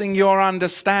bypassing your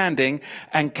understanding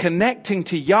and connecting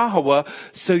to Yahweh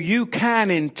so you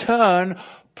can in turn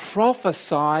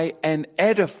prophesy and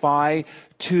edify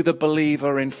to the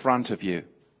believer in front of you.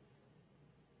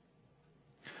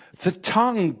 The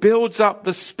tongue builds up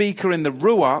the speaker in the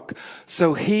Ruach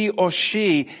so he or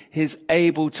she is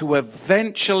able to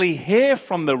eventually hear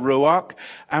from the Ruach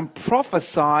and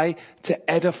prophesy to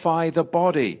edify the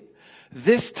body.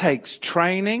 This takes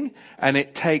training and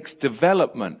it takes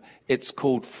development. It's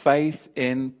called faith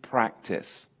in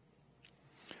practice.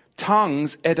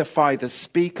 Tongues edify the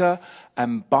speaker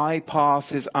and bypass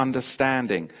his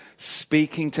understanding,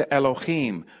 speaking to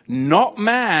Elohim, not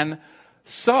man.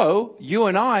 So you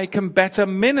and I can better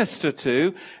minister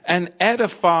to and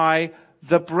edify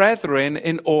the brethren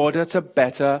in order to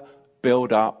better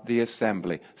build up the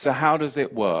assembly. So how does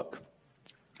it work?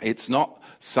 It's not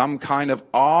some kind of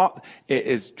art. It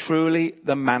is truly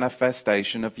the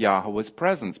manifestation of Yahweh's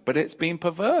presence, but it's been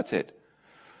perverted.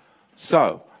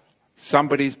 So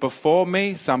Somebody's before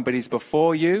me, somebody's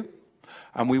before you,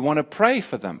 and we want to pray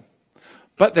for them.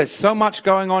 But there's so much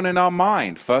going on in our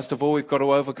mind. First of all, we've got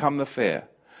to overcome the fear.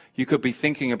 You could be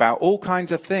thinking about all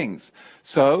kinds of things.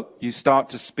 So you start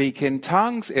to speak in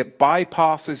tongues. It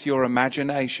bypasses your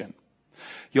imagination.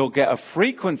 You'll get a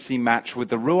frequency match with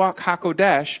the Ruach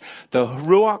HaKodesh. The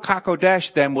Ruach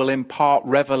HaKodesh then will impart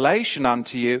revelation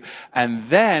unto you. And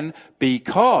then,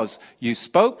 because you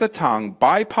spoke the tongue,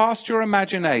 bypassed your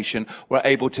imagination, were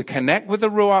able to connect with the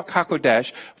Ruach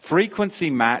HaKodesh, frequency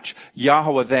match.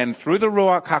 Yahweh then, through the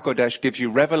Ruach HaKodesh, gives you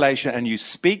revelation, and you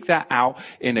speak that out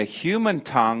in a human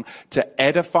tongue to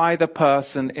edify the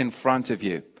person in front of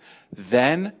you.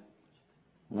 Then,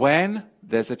 when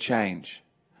there's a change.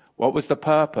 What was the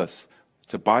purpose?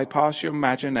 To bypass your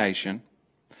imagination,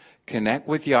 connect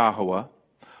with Yahweh,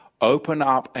 open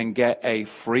up and get a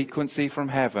frequency from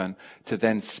heaven to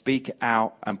then speak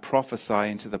out and prophesy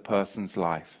into the person's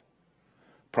life.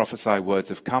 Prophesy words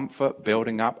of comfort,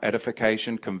 building up,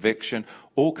 edification, conviction,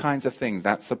 all kinds of things.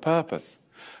 That's the purpose.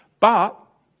 But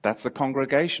that's the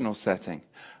congregational setting.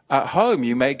 At home,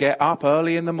 you may get up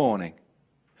early in the morning.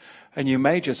 And you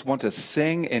may just want to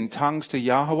sing in tongues to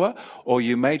Yahweh, or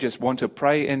you may just want to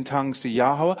pray in tongues to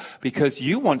Yahweh because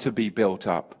you want to be built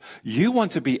up. You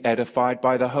want to be edified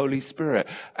by the Holy Spirit.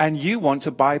 And you want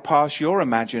to bypass your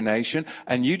imagination,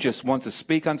 and you just want to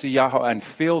speak unto Yahweh and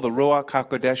feel the Ruach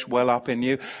HaKodesh well up in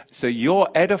you. So you're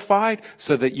edified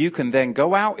so that you can then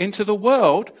go out into the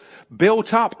world,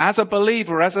 built up as a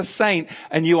believer, as a saint,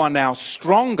 and you are now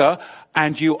stronger.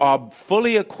 And you are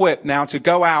fully equipped now to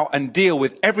go out and deal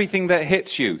with everything that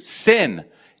hits you. Sin,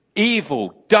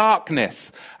 evil,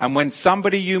 darkness. And when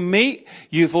somebody you meet,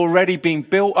 you've already been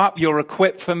built up. You're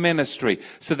equipped for ministry.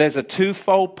 So there's a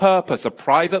twofold purpose, a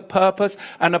private purpose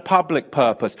and a public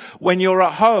purpose. When you're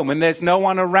at home and there's no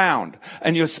one around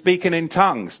and you're speaking in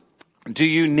tongues, do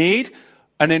you need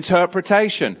an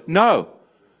interpretation? No,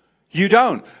 you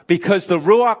don't. Because the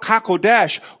Ruach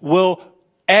HaKodesh will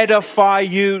edify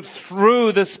you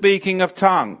through the speaking of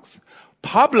tongues.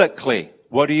 Publicly,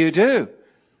 what do?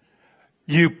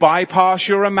 You bypass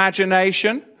your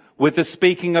imagination with the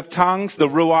speaking of tongues. The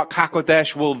Ruach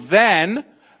HaKodesh will then,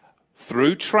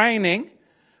 through training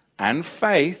and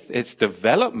faith, its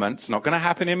development, it's not going to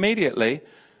happen immediately.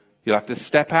 You'll have to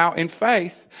step out in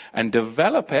faith and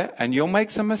develop it, and you'll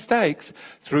make some mistakes.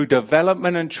 Through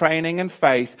development and training and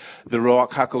faith, the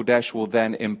Ruach HaKodesh will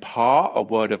then impart a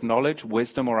word of knowledge,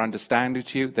 wisdom, or understanding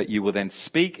to you that you will then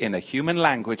speak in a human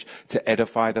language to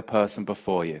edify the person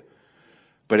before you.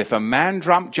 But if a man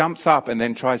jumps up and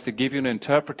then tries to give you an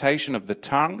interpretation of the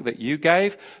tongue that you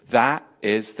gave, that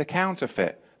is the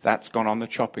counterfeit. That's gone on the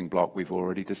chopping block. We've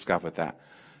already discovered that.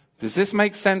 Does this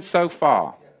make sense so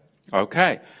far?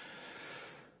 Okay.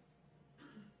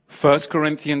 1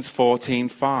 Corinthians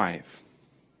 14:5.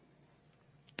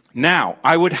 Now,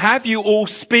 I would have you all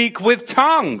speak with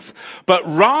tongues, but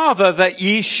rather that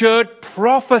ye should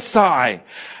prophesy.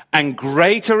 And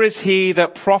greater is he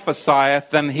that prophesieth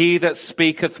than he that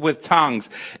speaketh with tongues,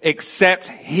 except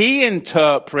he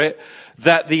interpret,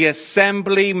 that the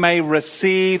assembly may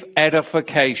receive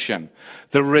edification.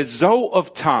 The result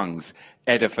of tongues,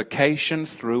 edification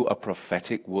through a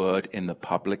prophetic word in the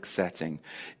public setting,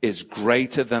 is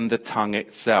greater than the tongue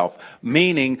itself,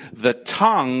 meaning the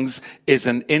tongues is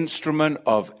an instrument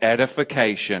of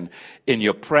edification in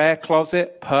your prayer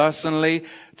closet, personally,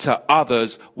 to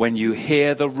others when you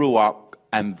hear the Ruach,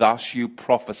 and thus you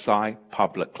prophesy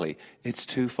publicly. It's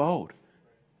twofold.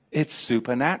 It's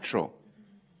supernatural.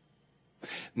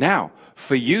 Now,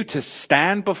 for you to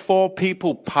stand before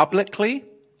people publicly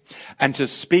and to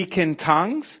speak in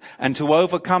tongues and to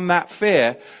overcome that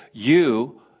fear,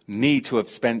 you need to have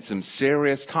spent some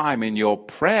serious time in your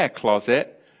prayer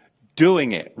closet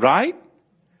doing it, right?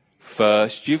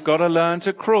 First, you've got to learn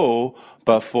to crawl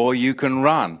before you can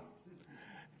run.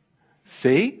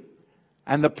 See?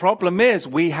 And the problem is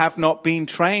we have not been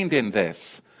trained in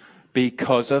this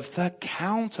because of the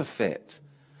counterfeit.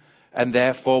 And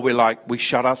therefore we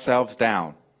shut ourselves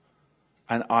down.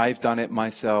 And I've done it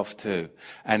myself too.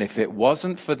 And if it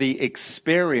wasn't for the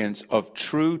experience of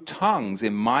true tongues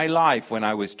in my life when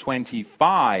I was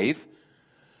 25,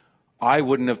 I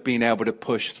wouldn't have been able to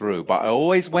push through. But I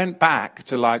always went back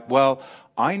to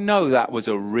I know that was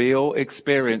a real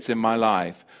experience in my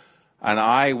life. And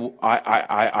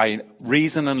I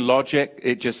reason and logic,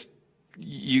 it just,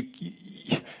 you're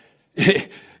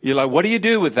like, what do you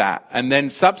do with that? And then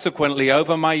subsequently,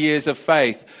 over my years of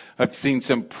faith, I've seen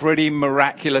some pretty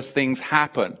miraculous things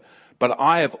happen. But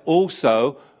I have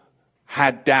also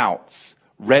had doubts,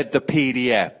 read the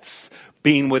PDFs,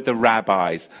 been with the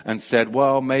rabbis and said,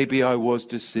 well, maybe I was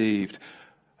deceived.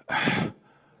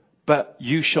 But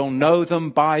you shall know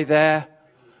them by their,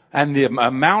 and the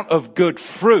amount of good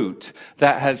fruit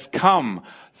that has come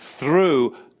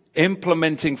through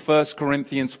implementing 1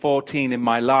 Corinthians 14 in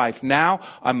my life. Now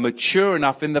I'm mature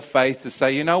enough in the faith to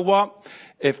say, you know what?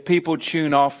 If people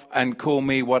tune off and call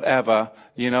me whatever,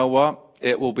 you know what?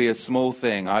 It will be a small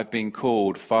thing. I've been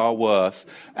called far worse,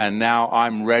 and now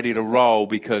I'm ready to roll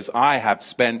because I have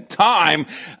spent time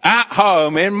at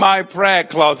home in my prayer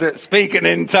closet speaking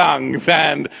in tongues,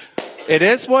 and it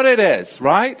is what it is,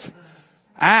 right?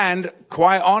 And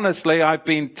quite honestly, I've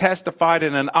been testified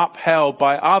in and upheld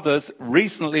by others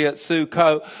recently at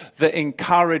Sukkot that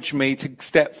encourage me to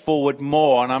step forward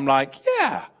more, and I'm like,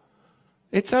 yeah,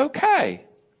 it's okay.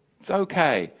 It's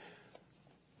okay,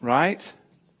 right?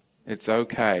 It's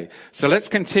okay. So let's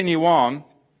continue on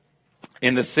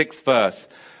in the 6th verse.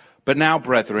 But now,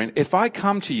 brethren, if I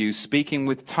come to you speaking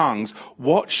with tongues,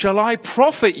 what shall I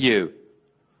profit you?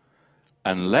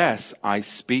 Unless I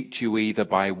speak to you either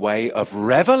by way of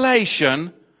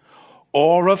revelation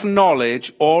or of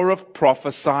knowledge or of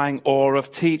prophesying or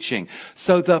of teaching.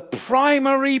 So the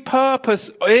primary purpose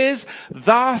is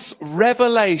thus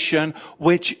revelation,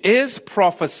 which is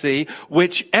prophecy,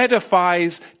 which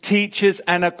edifies, teaches,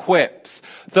 and equips.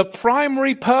 The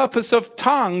primary purpose of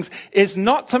tongues is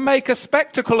not to make a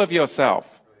spectacle of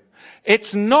yourself.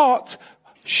 It's not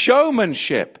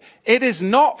showmanship. It is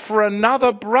not for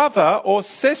another brother or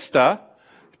sister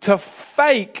to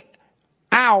fake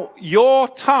out your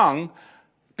tongue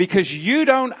because you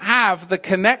don't have the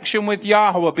connection with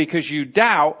Yahweh, because you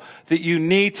doubt that you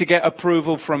need to get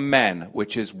approval from men,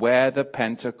 which is where the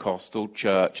Pentecostal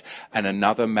church and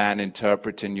another man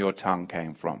interpreting your tongue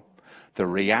came from. The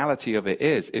reality of it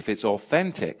is, if it's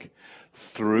authentic,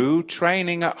 through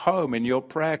training at home in your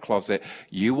prayer closet,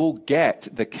 you will get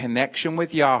the connection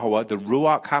with Yahweh. The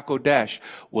Ruach HaKodesh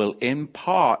will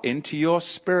impart into your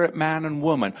spirit, man and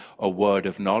woman, a word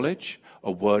of knowledge, a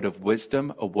word of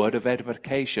wisdom, a word of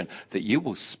edification, that you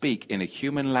will speak in a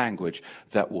human language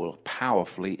that will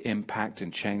powerfully impact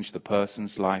and change the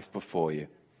person's life before you.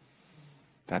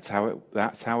 That's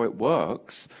how it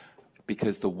works,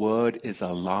 because the word is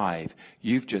alive.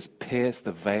 You've just pierced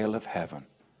the veil of heaven.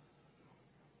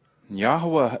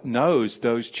 Yahweh knows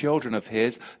those children of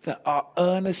his that are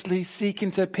earnestly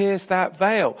seeking to pierce that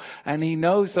veil. And he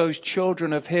knows those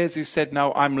children of his who said,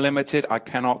 no, I'm limited. I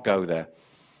cannot go there.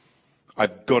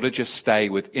 I've got to just stay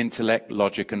with intellect,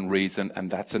 logic, and reason,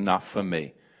 and that's enough for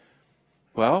me.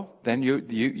 Well, then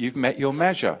you've met your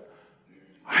measure.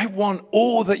 I want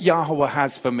all that Yahweh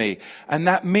has for me. And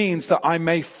that means that I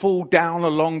may fall down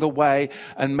along the way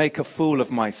and make a fool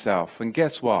of myself. And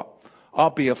guess what? I'll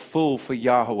be a fool for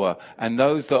Yahweh. And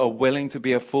those that are willing to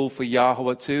be a fool for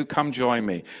Yahweh too, come join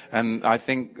me. And I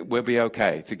think we'll be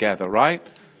okay together, right?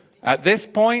 At this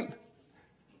point,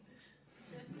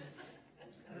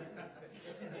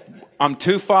 I'm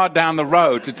too far down the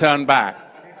road to turn back.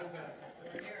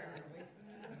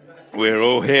 We're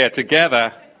all here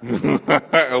together.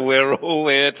 We're all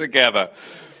here together.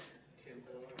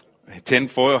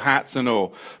 Tinfoil hats and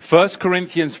all. 1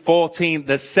 Corinthians 14,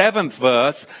 the 7th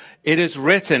verse, it is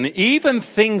written, even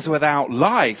things without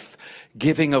life,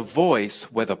 giving a voice,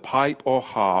 whether pipe or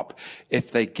harp,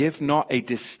 if they give not a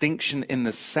distinction in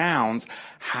the sounds,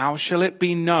 how shall it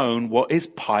be known what is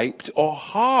piped or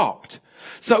harped?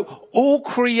 So all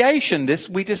creation, this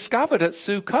we discovered at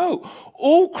Sukkot,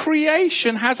 all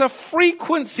creation has a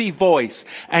frequency voice.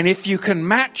 And if you can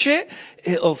match it,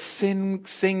 it'll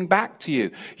sing back to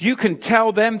you. You can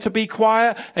tell them to be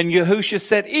quiet. And Yahusha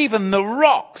said, even the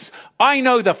rocks, I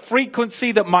know the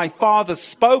frequency that my Father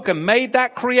spoke and made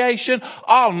that creation.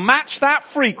 I'll match that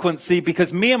frequency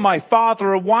because me and my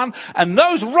Father are one. And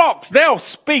those rocks, they'll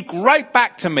speak right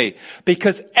back to me,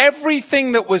 because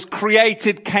everything that was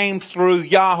created came through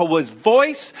Yahweh's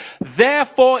voice.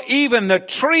 Therefore, even the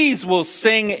trees will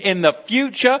sing in the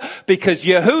future, because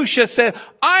Yahusha said,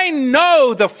 I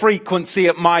know the frequency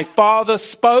that my Father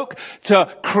spoke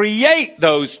to create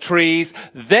those trees.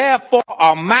 Therefore,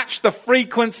 I'll match the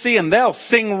frequency and they'll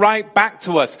sing right back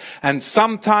to us. And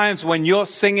sometimes when you're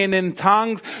singing in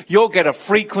tongues, you'll get a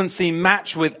frequency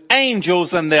match with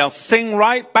angels and they'll sing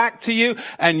right back to you,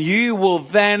 and you will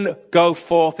then go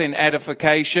forth in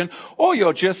edification, or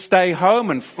you'll just stay home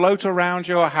and float around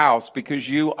your house because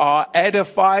you are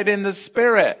edified in the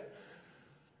Spirit.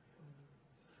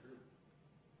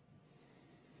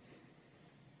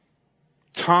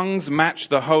 Tongues match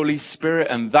the Holy Spirit,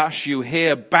 and thus you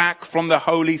hear back from the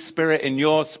Holy Spirit in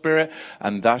your spirit,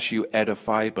 and thus you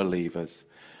edify believers.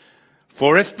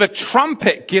 For if the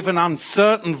trumpet give an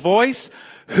uncertain voice,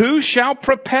 who shall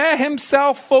prepare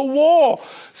himself for war?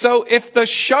 So if the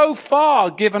shofar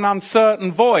give an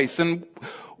uncertain voice, and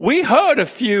we heard a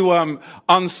few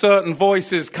uncertain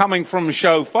voices coming from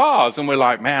shofars, and we're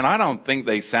like, man, I don't think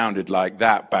they sounded like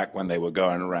that back when they were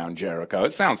going around Jericho.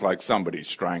 It sounds like somebody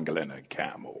strangling a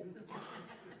camel.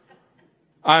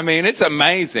 I mean, it's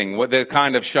amazing what the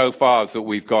kind of shofars that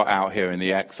we've got out here in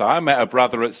the exile. I met a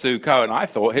brother at Sukkot, and I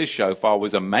thought his shofar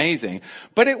was amazing,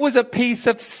 but it was a piece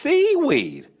of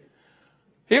seaweed.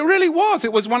 It really was.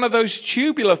 It was one of those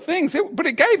tubular things, but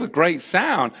it gave a great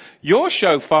sound. Your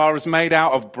shofar is made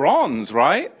out of bronze,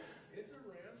 right?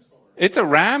 It's a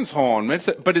ram's horn,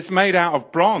 but it's made out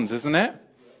of bronze, isn't it?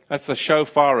 That's a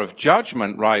shofar of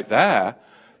judgment right there.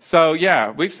 So,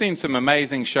 yeah, we've seen some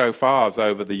amazing shofars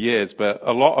over the years, but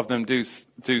a lot of them do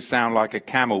sound like a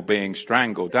camel being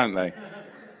strangled, don't they?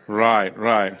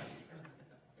 Right.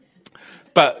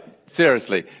 But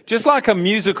seriously, just like a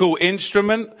musical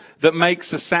instrument that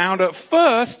makes a sound at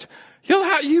first, you'll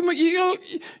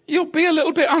be a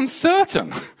little bit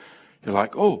uncertain. You're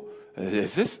like, oh,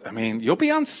 is this? I mean, you'll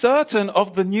be uncertain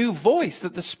of the new voice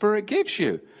that the Spirit gives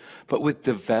you. But with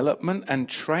development and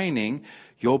training,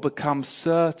 you'll become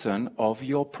certain of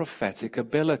your prophetic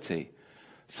ability.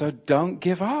 So don't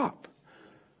give up.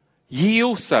 Ye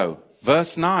also,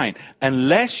 verse 9,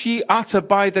 unless ye utter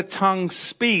by the tongue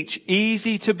speech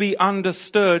easy to be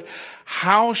understood,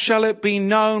 how shall it be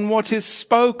known what is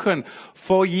spoken?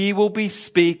 For ye will be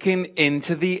speaking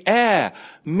into the air.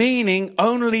 Meaning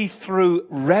only through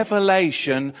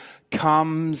revelation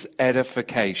comes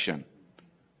edification.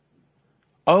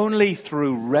 Only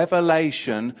through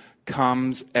revelation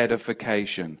comes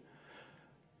edification.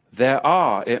 There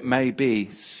are, it may be,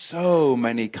 so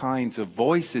many kinds of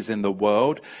voices in the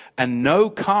world, and no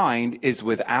kind is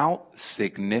without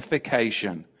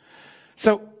signification.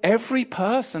 So every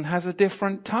person has a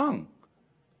different tongue.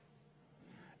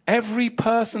 Every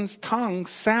person's tongue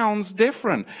sounds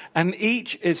different, and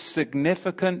each is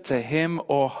significant to him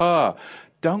or her.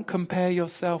 Don't compare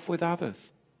yourself with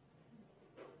others.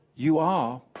 You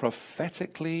are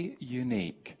prophetically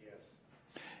unique.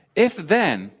 If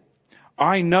then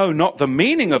I know not the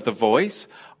meaning of the voice,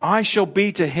 I shall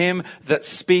be to him that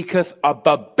speaketh a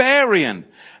barbarian,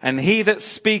 and he that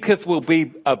speaketh will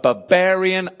be a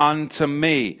barbarian unto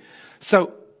me.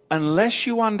 So unless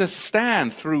you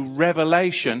understand through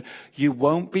revelation, you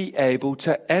won't be able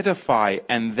to edify,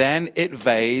 and then it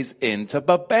veils into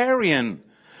barbarian,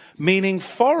 meaning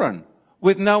foreign,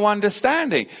 with no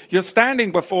understanding. You're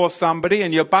standing before somebody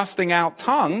and you're busting out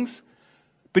tongues,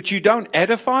 but you don't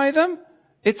edify them,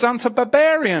 it's unto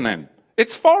barbarian.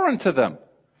 It's foreign to them.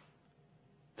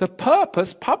 The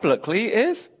purpose publicly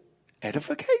is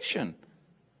edification.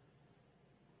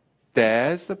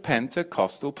 There's the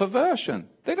Pentecostal perversion.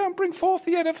 They don't bring forth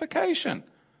the edification.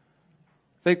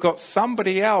 They've got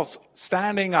somebody else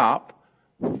standing up,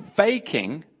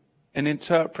 faking an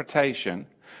interpretation,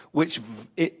 which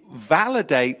it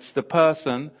validates the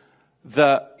person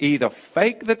that either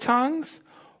faked the tongues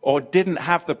or didn't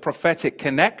have the prophetic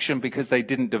connection because they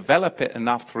didn't develop it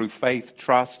enough through faith,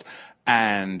 trust,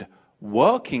 and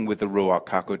working with the Ruach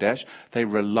HaKodesh. They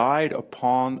relied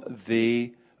upon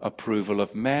the approval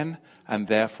of men, and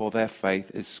therefore their faith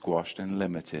is squashed and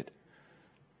limited.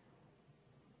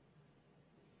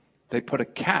 They put a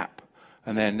cap,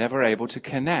 and they're never able to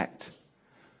connect.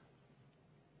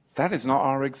 That is not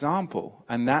our example,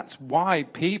 and that's why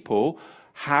people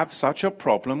have such a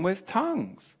problem with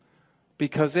tongues.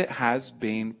 Because it has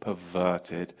been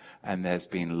perverted and there's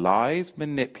been lies,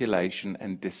 manipulation,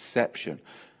 and deception.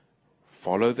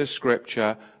 Follow the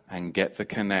scripture and get the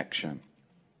connection.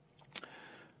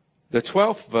 The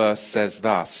 12th verse says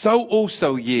thus, so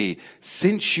also ye,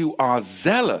 since you are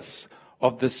zealous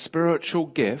of the spiritual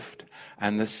gift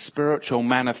and the spiritual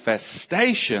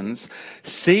manifestations,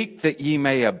 seek that ye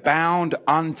may abound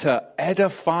unto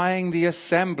edifying the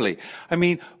assembly. I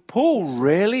mean, Paul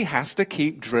really has to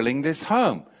keep drilling this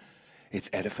home. It's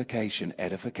edification,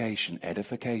 edification,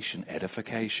 edification,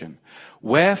 edification.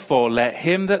 Wherefore let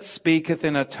him that speaketh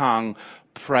in a tongue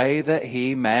pray that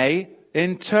he may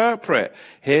interpret.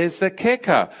 Here's the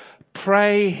kicker.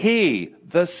 Pray he,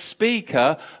 the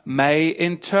speaker, may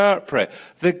interpret.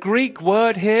 The Greek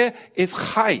word here is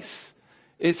chais.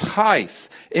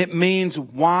 It means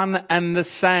one and the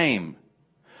same.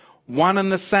 One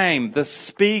and the same. The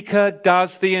speaker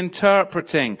does the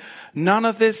interpreting. None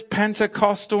of this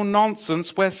Pentecostal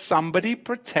nonsense where somebody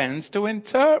pretends to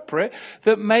interpret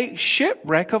that makes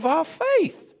shipwreck of our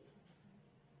faith.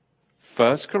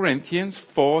 1 Corinthians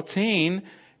 14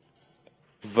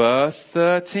 Verse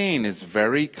 13 is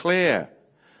very clear.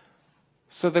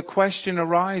 So the question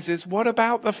arises, what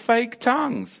about the fake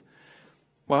tongues?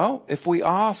 Well, if we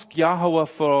ask Yahweh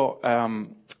for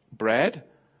bread,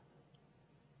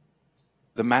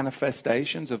 the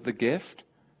manifestations of the gift,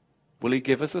 will he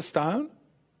give us a stone?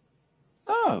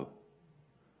 No.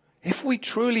 If we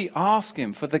truly ask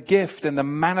him for the gift and the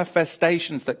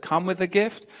manifestations that come with the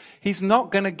gift, he's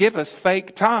not going to give us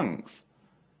fake tongues.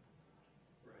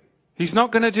 He's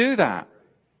not going to do that.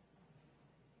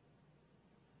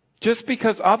 Just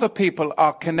because other people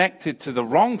are connected to the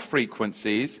wrong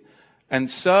frequencies and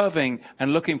serving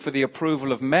and looking for the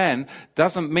approval of men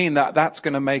doesn't mean that that's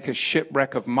going to make a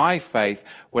shipwreck of my faith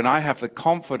when I have the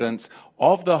confidence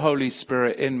of the Holy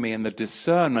Spirit in me and the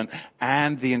discernment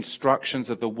and the instructions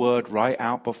of the Word right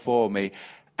out before me.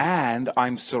 And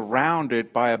I'm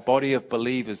surrounded by a body of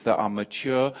believers that are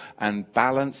mature and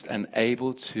balanced and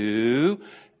able to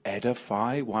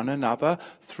edify one another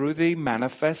through the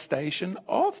manifestation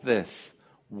of this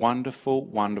wonderful,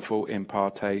 wonderful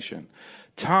impartation.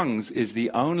 Tongues is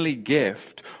the only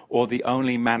gift, or the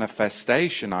only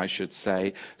manifestation, I should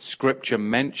say, Scripture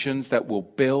mentions that will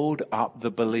build up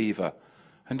the believer.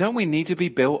 And don't we need to be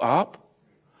built up?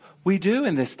 We do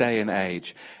in this day and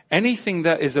age. Anything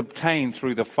that is obtained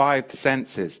through the five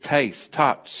senses, taste,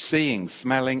 touch, seeing,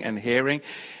 smelling, and hearing,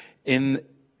 in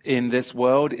this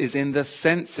world is in the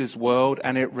senses world,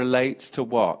 and it relates to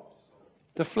what?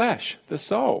 The flesh, the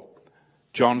soul.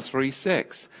 John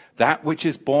 3:6. That which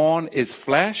is born is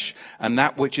flesh, and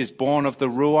that which is born of the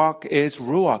Ruach is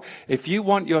Ruach. If you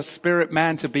want your spirit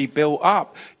man to be built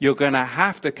up, you're going to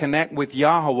have to connect with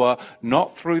Yahweh,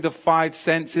 not through the five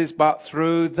senses, but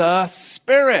through the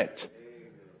Spirit.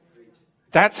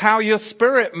 That's how your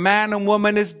spirit man and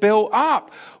woman is built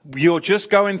up. You're just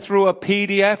going through a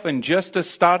PDF and just a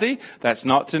study. That's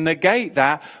not to negate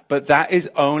that, but that is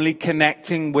only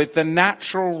connecting with the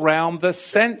natural realm, the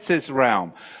senses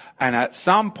realm. And at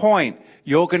some point,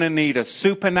 you're going to need a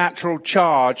supernatural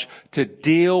charge to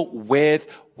deal with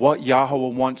what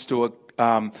Yahweh wants to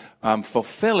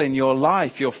fulfill in your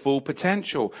life, your full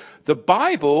potential. The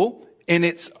Bible, in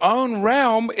its own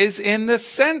realm, is in the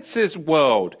senses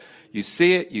world. You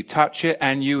see it, you touch it,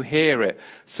 and you hear it.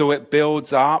 So it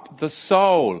builds up the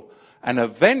soul. And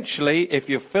eventually, if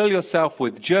you fill yourself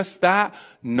with just that,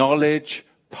 knowledge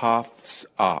puffs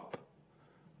up.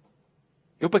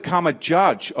 You'll become a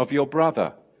judge of your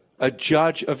brother, a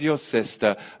judge of your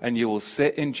sister, and you will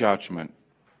sit in judgment.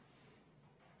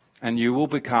 And you will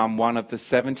become one of the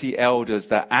 70 elders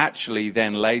that actually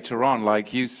then later on,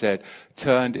 like you said,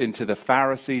 turned into the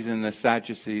Pharisees and the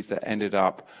Sadducees that ended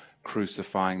up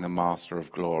crucifying the Master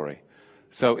of Glory.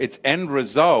 So its end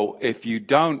result, if you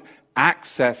don't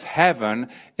access heaven,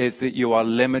 is that you are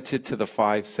limited to the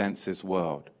five senses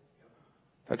world.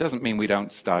 That doesn't mean we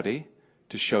don't study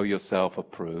to show yourself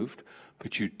approved,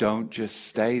 but you don't just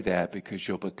stay there because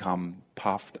you'll become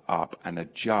puffed up and a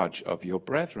judge of your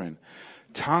brethren.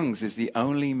 Tongues is the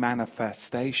only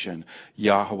manifestation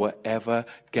Yahweh ever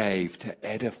gave to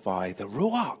edify the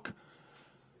Ruach.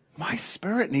 My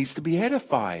spirit needs to be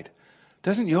edified.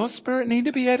 Doesn't your spirit need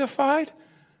to be edified?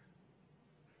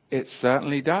 It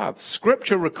certainly does.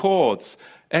 Scripture records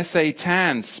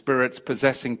Satan's spirits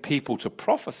possessing people to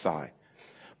prophesy,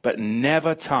 but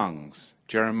never tongues.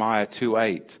 Jeremiah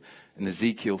 2:8 and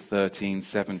Ezekiel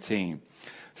 13:17.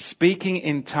 Speaking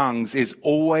in tongues is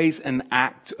always an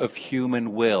act of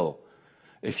human will.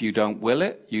 If you don't will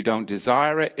it, you don't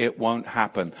desire it, it won't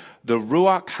happen. The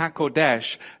Ruach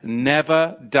HaKodesh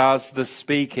never does the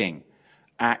speaking.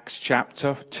 Acts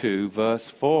chapter 2, verse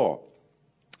 4.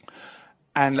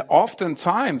 And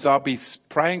oftentimes I'll be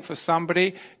praying for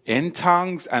somebody in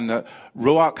tongues, and the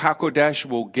Ruach HaKodesh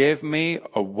will give me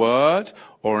a word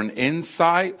or an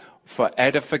insight for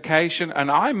edification. And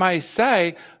I may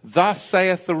say, thus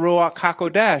saith the Ruach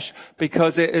HaKodesh,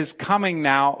 because it is coming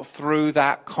now through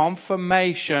that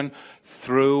confirmation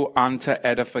through unto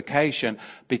edification,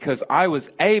 because I was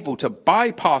able to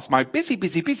bypass my busy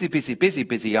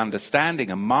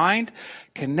understanding and mind,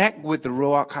 connect with the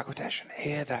Ruach HaKodesh and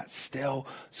hear that still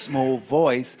small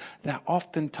voice that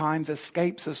oftentimes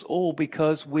escapes us all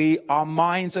because our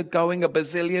minds are going a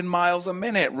bazillion miles a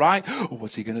minute, right? Oh,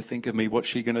 what's he going to think of me? What's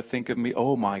she going to think of me?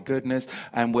 Oh my goodness.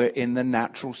 And we're in the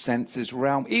natural senses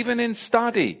realm, even in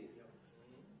study.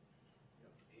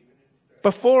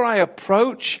 Before I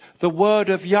approach the word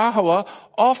of Yahweh,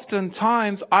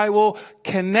 oftentimes I will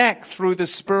connect through the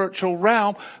spiritual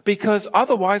realm, because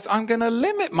otherwise I'm going to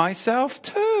limit myself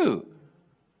too.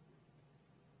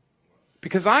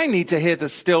 Because I need to hear the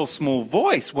still small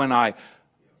voice when I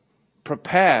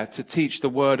prepare to teach the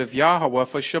word of Yahweh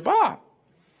for Shabbat.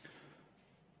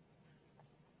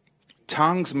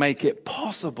 Tongues make it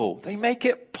possible. They make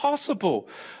it possible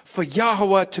for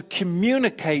Yahweh to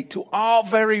communicate to our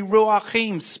very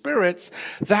ruachim, spirits,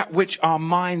 that which our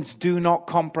minds do not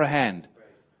comprehend.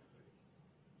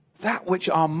 That which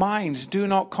our minds do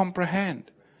not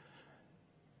comprehend.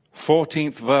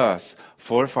 14th verse,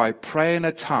 for if I pray in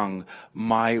a tongue,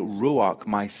 my ruach,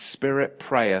 my spirit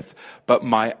prayeth, but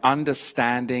my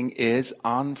understanding is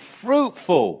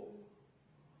unfruitful.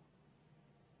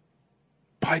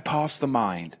 Bypass the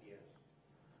mind.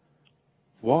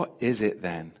 What is it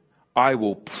then? I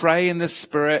will pray in the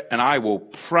Spirit, and I will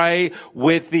pray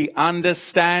with the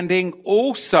understanding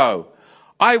also.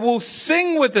 I will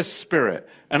sing with the Spirit,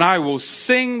 and I will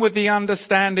sing with the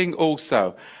understanding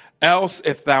also. Else,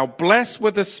 if thou bless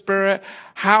with the Spirit,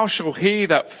 how shall he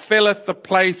that filleth the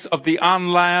place of the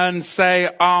unlearned say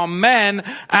Amen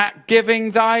at giving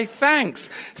thy thanks,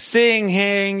 seeing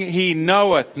he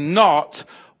knoweth not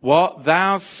what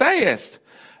thou sayest?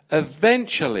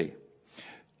 Eventually,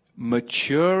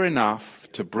 mature enough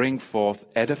to bring forth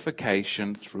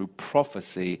edification through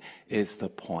prophecy is the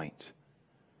point.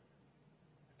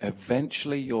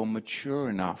 Eventually you're mature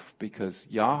enough because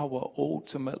Yahweh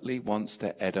ultimately wants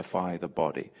to edify the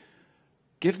body.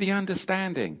 Give the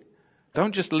understanding.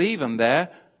 Don't just leave them there.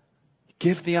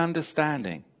 Give the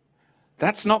understanding.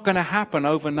 That's not going to happen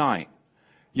overnight.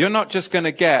 You're not just going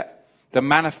to get the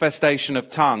manifestation of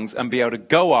tongues and be able to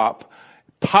go up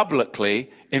publicly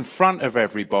in front of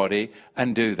everybody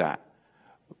and do that.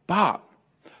 But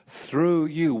through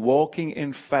you walking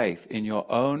in faith in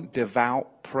your own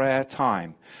devout prayer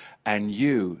time, and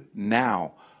you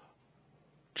now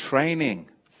training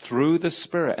through the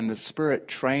Spirit, and the Spirit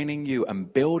training you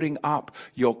and building up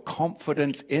your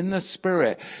confidence in the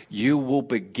Spirit, you will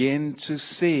begin to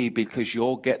see, because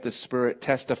you'll get the Spirit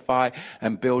testify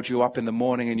and build you up in the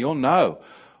morning, and you'll know,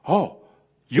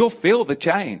 you'll feel the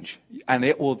change, and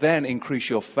it will then increase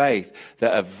your faith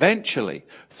that eventually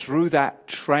through that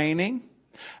training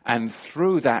and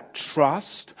through that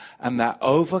trust and that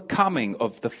overcoming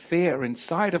of the fear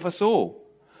inside of us all,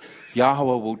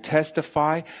 Yahweh will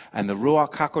testify, and the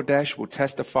Ruach HaKodesh will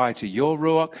testify to your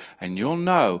Ruach, and you'll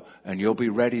know, and you'll be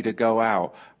ready to go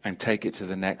out and take it to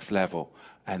the next level.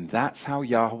 And that's how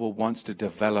Yahweh wants to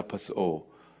develop us all.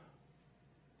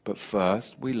 But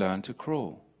first, we learn to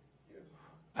crawl.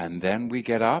 And then we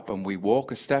get up and we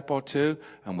walk a step or two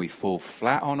and we fall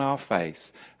flat on our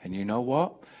face. And you know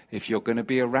what? If you're going to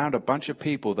be around a bunch of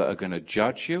people that are going to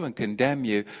judge you and condemn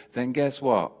you, then guess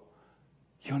what?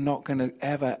 You're not going to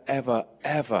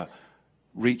ever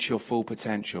reach your full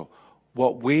potential.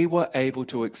 What we were able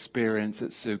to experience at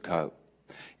Sukkot,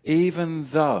 even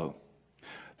though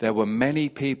there were many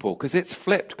people, because it's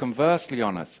flipped conversely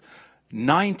on us,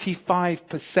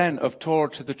 95% of Torah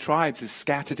to the tribes is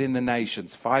scattered in the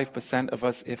nations. 5% of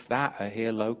us, if that, are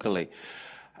here locally.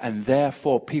 And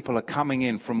therefore, people are coming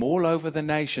in from all over the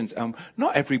nations. And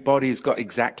not everybody has got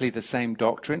exactly the same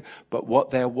doctrine, but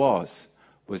what there was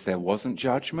there wasn't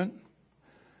judgment.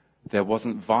 There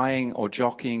wasn't vying or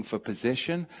jockeying for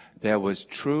position. There was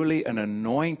truly an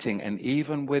anointing, and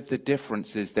even with the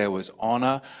differences, there was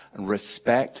honor and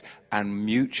respect and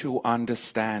mutual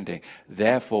understanding.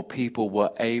 Therefore, people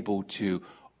were able to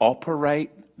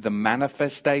operate the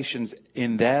manifestations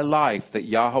in their life that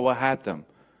Yahweh had them.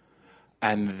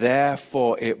 And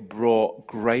therefore, it brought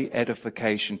great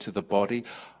edification to the body.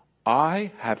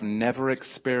 I have never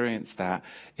experienced that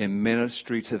in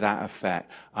ministry to that effect.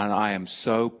 And I am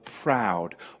so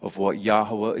proud of what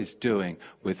Yahweh is doing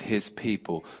with his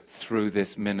people through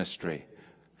this ministry.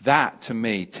 That, to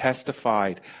me,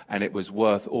 testified, and it was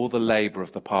worth all the labor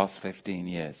of the past 15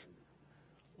 years.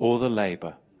 All the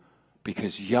labor.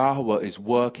 Because Yahweh is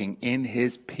working in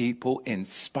his people in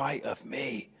spite of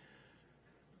me.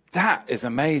 That is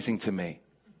amazing to me.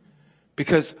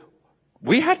 Because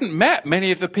we hadn't met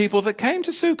many of the people that came to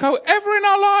Sukkot ever in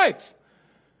our lives.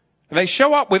 And they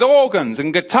show up with organs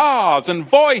and guitars and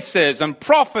voices and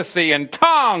prophecy and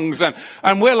tongues.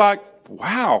 And we're like,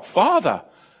 wow, Father.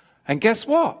 And guess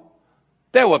what?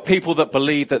 There were people that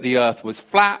believed that the earth was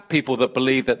flat, people that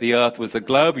believed that the earth was a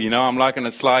globe. You know, I'm like going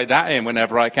to slide that in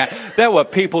whenever I can. There were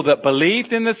people that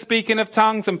believed in the speaking of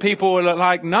tongues, and people were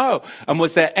like, no. And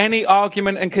was there any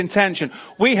argument and contention?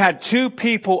 We had two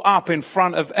people up in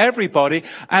front of everybody,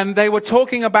 and they were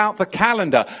talking about the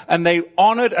calendar, and they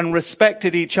honored and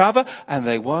respected each other, and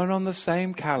they weren't on the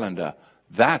same calendar.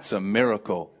 That's a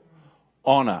miracle.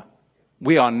 Honor.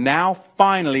 We are now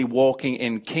finally walking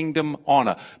in kingdom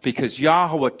honor because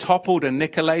Yahweh toppled a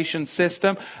Nicolaitan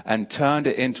system and turned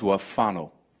it into a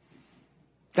funnel.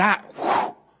 That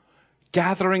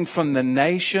gathering from the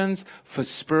nations for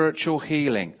spiritual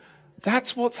healing.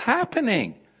 That's what's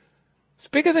happening. It's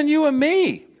bigger than you and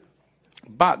me.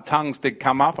 But tongues did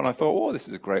come up, and I thought, oh, this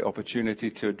is a great opportunity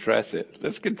to address it.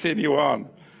 Let's continue on.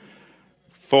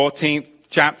 14th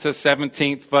chapter,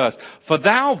 17th verse. For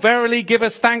thou verily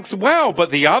givest thanks well,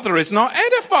 but the other is not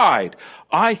edified.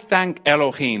 I thank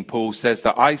Elohim, Paul says,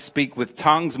 that I speak with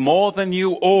tongues more than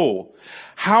you all.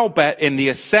 Howbeit in the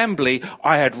assembly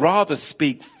I had rather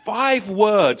speak 5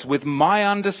 words with my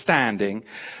understanding,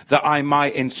 that I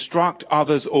might instruct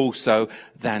others also,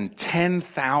 than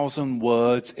 10,000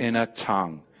 words in a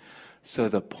tongue. So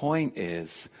the point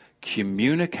is,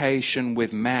 communication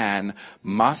with man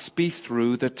must be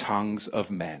through the tongues of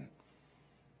men.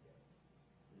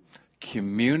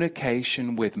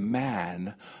 Communication with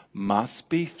man must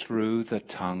be through the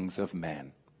tongues of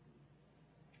men,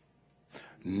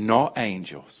 not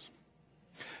angels.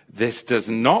 This does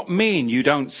not mean you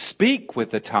don't speak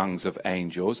with the tongues of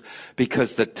angels,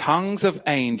 because the tongues of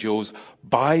angels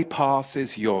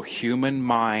bypasses your human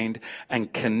mind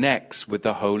and connects with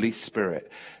the Holy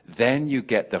Spirit. Then you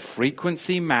get the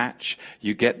frequency match,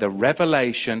 you get the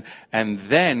revelation, and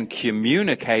then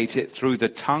communicate it through the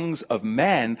tongues of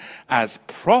men as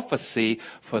prophecy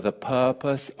for the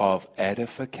purpose of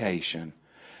edification.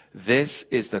 This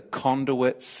is the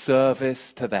conduit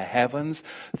service to the heavens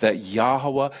that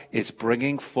Yahweh is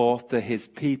bringing forth to his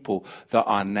people that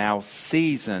are now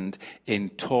seasoned in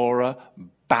Torah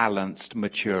balanced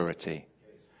maturity.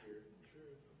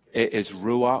 It is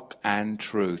Ruach and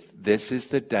truth. This is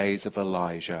the days of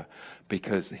Elijah,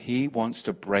 because he wants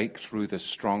to break through the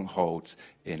strongholds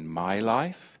in my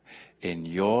life, in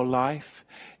your life,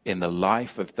 in the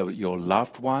life of your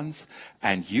loved ones.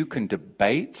 And you can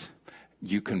debate.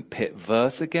 You can pit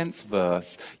verse against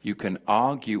verse. You can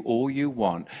argue all you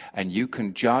want. And you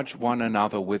can judge one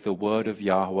another with the word of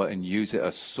Yahweh and use it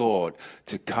as sword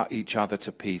to cut each other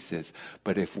to pieces.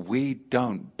 But if we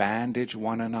don't bandage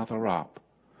one another up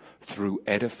through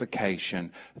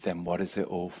edification, then what is it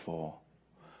all for?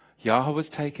 Yahweh's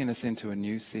taking us into a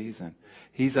new season.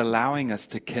 He's allowing us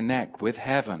to connect with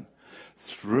heaven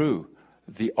through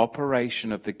the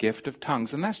operation of the gift of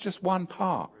tongues. And that's just one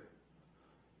part.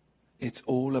 It's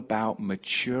all about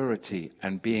maturity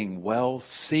and being well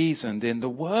seasoned in the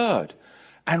word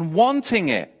and wanting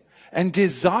it and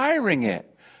desiring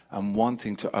it and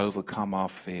wanting to overcome our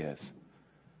fears.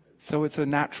 So it's a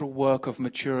natural work of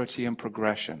maturity and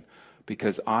progression,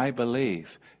 because I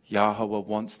believe Yahweh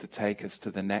wants to take us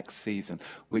to the next season,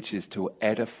 which is to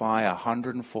edify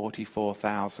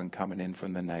 144,000 coming in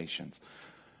from the nations.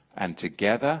 And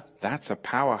together, that's a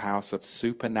powerhouse of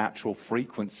supernatural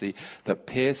frequency that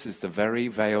pierces the very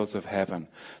veils of heaven.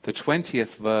 The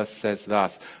 20th verse says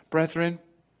thus, Brethren,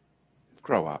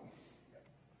 grow up.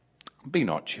 Be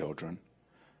not children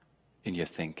in your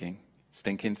thinking,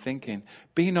 stinking thinking.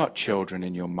 Be not children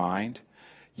in your mind,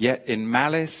 yet in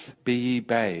malice be ye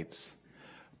babes,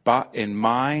 but in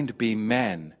mind be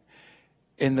men.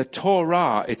 In the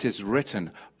Torah it is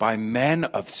written, by men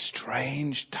of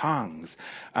strange tongues,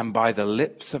 and by the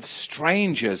lips of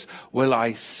strangers will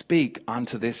I speak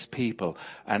unto this people,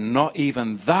 and not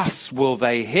even thus will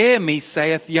they hear me,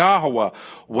 saith Yahweh.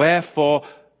 Wherefore,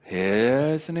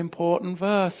 here's an important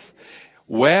verse,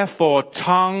 wherefore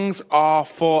tongues are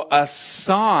for a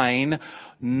sign,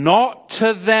 not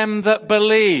to them that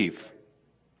believe,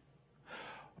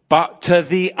 but to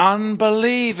the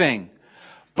unbelieving.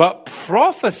 But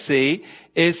prophecy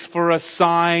is for a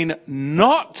sign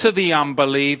not to the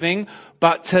unbelieving,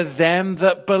 but to them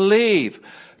that believe.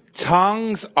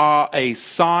 Tongues are a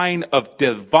sign of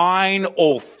divine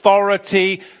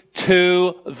authority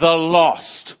to the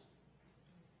lost.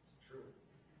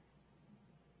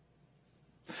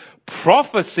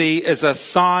 Prophecy is a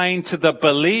sign to the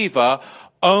believer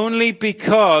only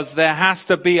because there has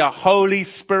to be a Holy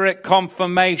Spirit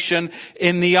confirmation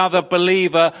in the other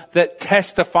believer that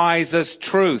testifies as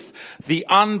truth. The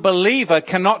unbeliever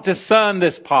cannot discern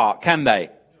this part, can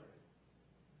they?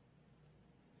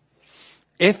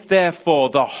 If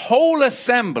therefore the whole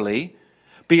assembly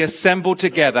be assembled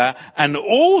together and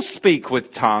all speak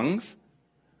with tongues,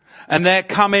 and there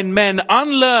come in men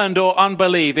unlearned or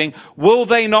unbelieving, will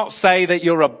they not say that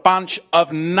you're a bunch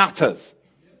of nutters?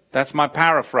 That's my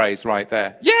paraphrase right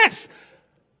there. Yes!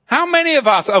 How many of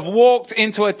us have walked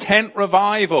into a tent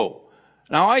revival?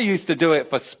 Now, I used to do it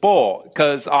for sport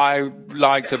because I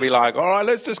like to be like, all right,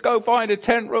 let's just go find a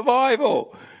tent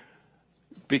revival,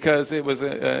 because it was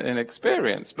an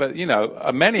experience. But, you know,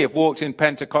 many have walked in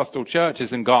Pentecostal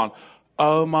churches and gone,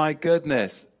 oh my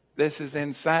goodness, This is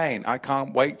insane. I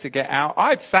can't wait to get out.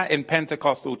 I've sat in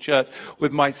Pentecostal church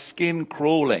with my skin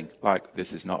crawling. Like,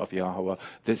 this is not of Yahweh.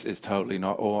 This is totally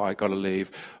not. Oh, I got to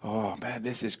leave. Oh, man,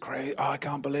 this is crazy. Oh, I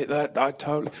can't believe that.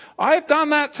 I've done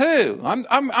that too.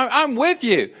 I'm with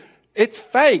you. It's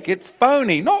fake. It's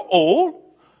phony. Not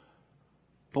all.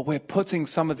 But we're putting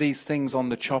some of these things on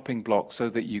the chopping block so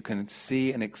that you can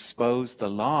see and expose the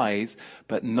lies,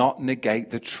 but not negate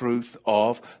the truth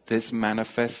of this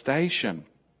manifestation.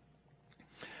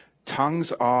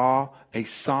 Tongues are a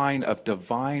sign of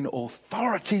divine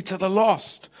authority to the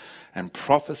lost, and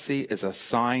prophecy is a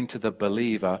sign to the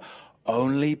believer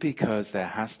only because there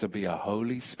has to be a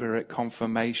Holy Spirit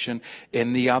confirmation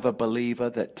in the other believer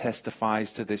that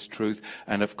testifies to this truth.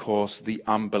 And of course, the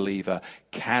unbeliever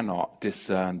cannot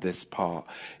discern this part.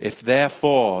 If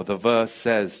therefore, the verse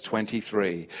says,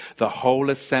 23, the whole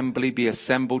assembly be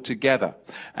assembled together,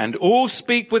 and all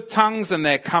speak with tongues, and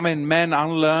there come in men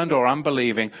unlearned or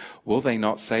unbelieving, will they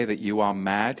not say that you are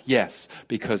mad? Yes,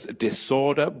 because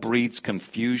disorder breeds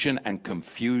confusion, and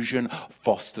confusion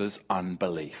fosters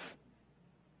unbelief.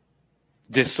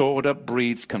 Disorder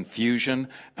breeds confusion,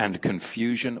 and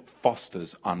confusion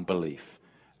fosters unbelief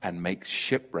and makes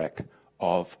shipwreck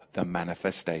of the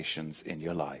manifestations in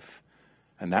your life.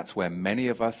 And that's where many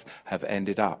of us have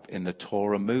ended up in the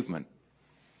Torah movement,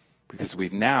 because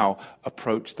we've now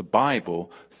approached the Bible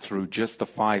through just the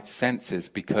five senses,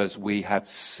 because we have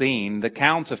seen the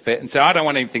counterfeit and say, I don't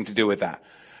want anything to do with that.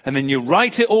 And then you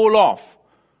write it all off.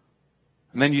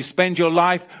 And then you spend your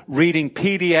life reading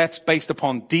PDFs based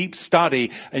upon deep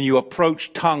study, and you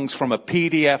approach tongues from a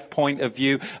PDF point of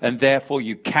view, and therefore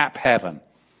you cap heaven.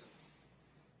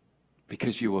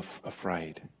 Because you were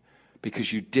afraid.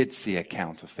 Because you did see a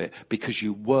counterfeit. Because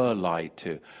you were lied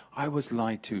to. I was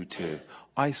lied to too.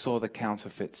 I saw the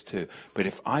counterfeits too. But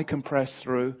if I can press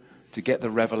through to get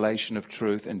the revelation of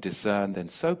truth and discern, then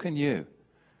so can you.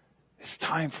 It's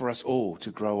time for us all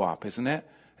to grow up, isn't it?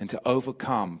 And to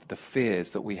overcome the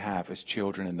fears that we have as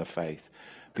children in the faith.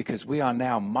 Because we are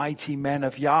now mighty men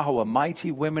of Yahweh,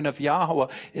 mighty women of Yahweh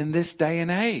in this day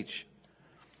and age.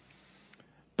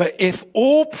 But if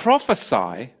all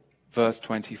prophesy, verse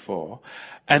 24,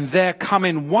 and there come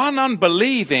in one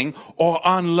unbelieving or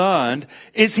unlearned,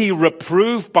 is he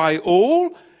reproved by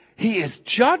all? He is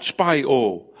judged by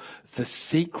all. The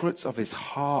secrets of his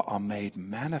heart are made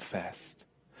manifest.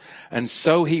 And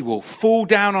so he will fall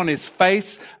down on his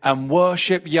face and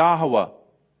worship Yahweh,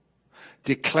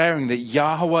 declaring that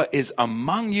Yahweh is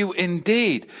among you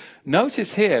indeed.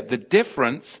 Notice here the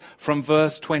difference from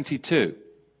verse 22.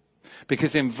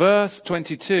 Because in verse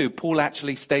 22, Paul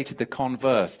actually stated the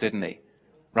converse, didn't he?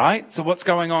 Right? So what's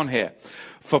going on here?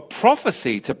 For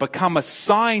prophecy to become a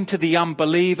sign to the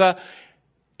unbeliever,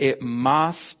 it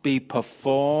must be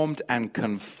performed and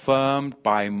confirmed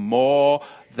by more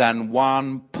than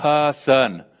one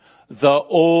person. The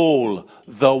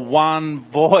one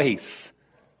voice.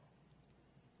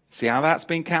 See how that's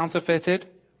been counterfeited?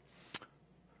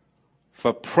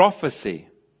 For prophecy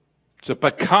to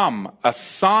become a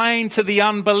sign to the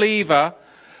unbeliever,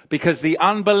 because the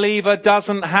unbeliever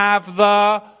doesn't have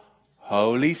the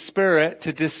Holy Spirit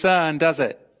to discern, does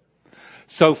it?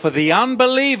 So for the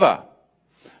unbeliever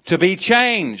to be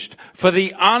changed, for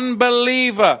the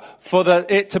unbeliever,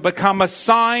 it to become a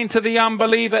sign to the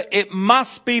unbeliever, it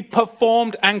must be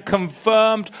performed and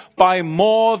confirmed by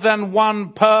more than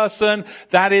one person.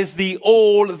 That is the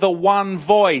one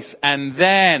voice. And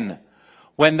then,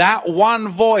 when that one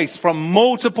voice from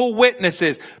multiple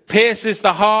witnesses pierces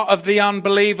the heart of the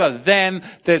unbeliever, then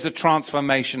there's a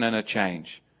transformation and a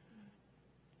change.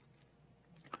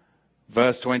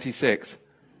 Verse 26.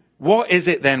 What is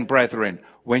it then, brethren?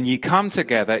 When ye come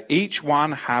together, each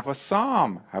one have a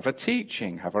psalm, have a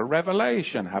teaching, have a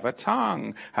revelation, have a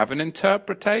tongue, have an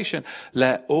interpretation.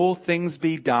 Let all things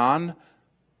be done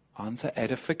unto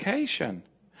edification.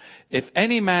 If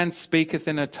any man speaketh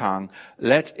in a tongue,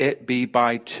 let it be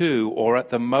by two, or at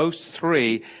the most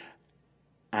three,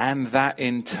 and that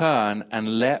in turn,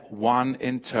 and let one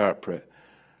interpret.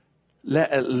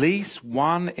 Let at least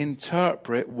one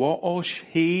interpret what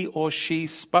he or she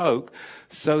spoke,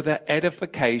 so that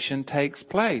edification takes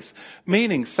place.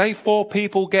 Meaning, say 4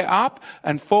 people get up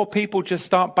and 4 people just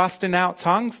start busting out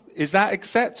tongues. Is that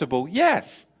acceptable?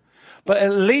 Yes. But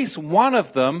at least one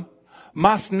of them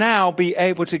must now be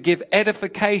able to give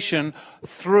edification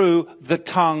through the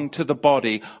tongue to the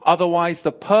body. Otherwise,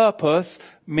 the purpose,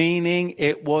 meaning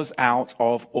it was out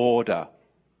of order.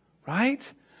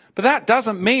 Right? But that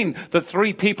doesn't mean that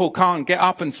 3 people can't get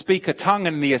up and speak a tongue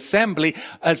in the assembly,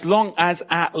 as long as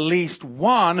at least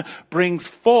one brings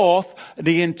forth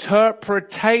the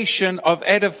interpretation of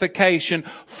edification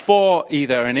for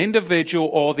either an individual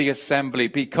or the assembly,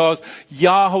 because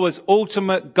Yahweh's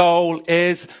ultimate goal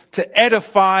is to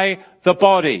edify the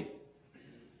body.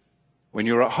 When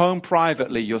you're at home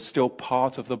privately, you're still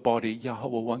part of the body.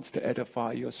 Yahweh wants to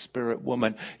edify your spirit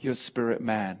woman, your spirit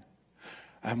man.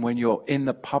 And when you're in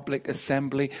the public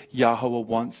assembly, Yahweh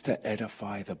wants to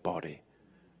edify the body.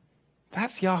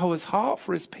 That's Yahweh's heart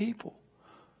for his people.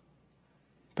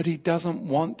 But he doesn't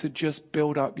want to just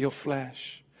build up your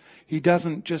flesh. He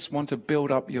doesn't just want to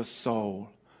build up your soul.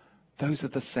 Those are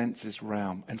the senses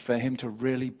realm. And for him to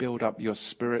really build up your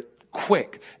spirit,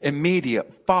 quick,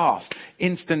 immediate, fast,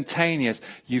 instantaneous,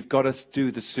 you've got to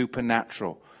do the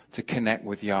supernatural to connect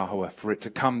with Yahweh. For it to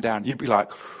come down, you'd be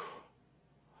like,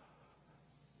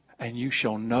 and you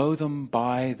shall know them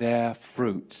by their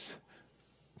fruits.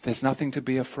 There's nothing to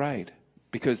be afraid,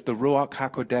 because the Ruach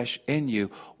HaKodesh in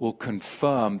you will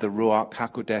confirm the Ruach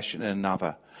HaKodesh in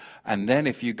another. And then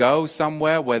if you go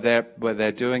somewhere where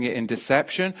they're doing it in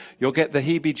deception, you'll get the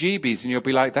heebie-jeebies and you'll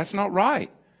be like, that's not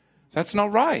right. That's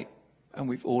not right. And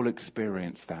we've all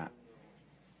experienced that.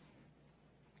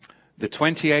 The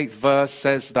 28th verse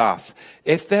says thus,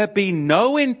 if there be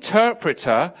no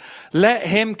interpreter, let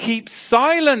him keep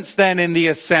silence then in the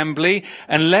assembly,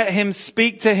 and let him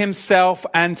speak to himself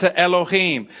and to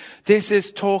Elohim. This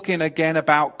is talking again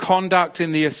about conduct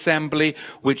in the assembly,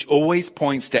 which always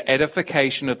points to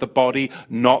edification of the body,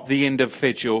 not the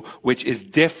individual, which is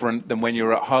different than when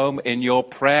you're at home in your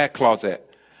prayer closet.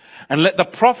 And let the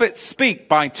prophets speak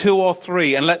by 2 or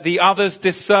 3, and let the others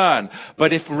discern.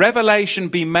 But if revelation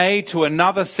be made to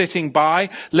another sitting by,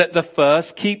 let the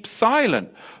first keep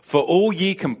silent. For all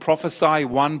ye can prophesy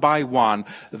one by one,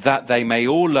 that they may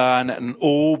all learn and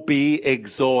all be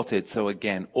exhorted. So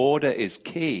again, order is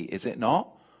key, is it not?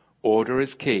 Order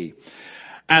is key.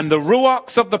 And the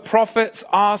ruachs of the prophets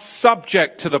are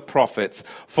subject to the prophets.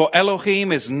 For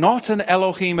Elohim is not an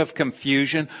Elohim of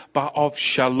confusion, but of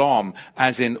shalom,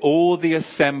 as in all the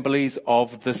assemblies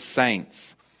of the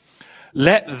saints.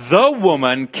 Let the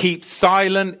woman keep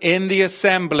silent in the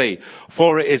assembly,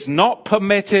 for it is not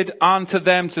permitted unto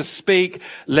them to speak.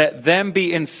 Let them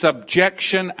be in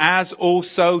subjection, as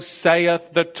also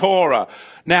saith the Torah.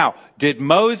 Now, did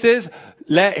Moses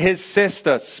let his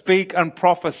sister speak and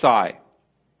prophesy?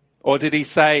 Or did he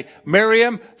say,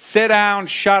 Miriam, sit down,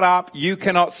 shut up, you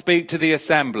cannot speak to the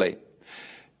assembly?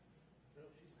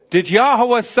 Did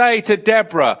Yahweh say to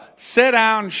Deborah, sit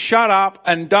down, shut up,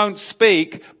 and don't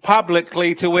speak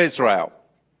publicly to Israel?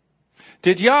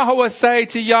 Did Yahweh say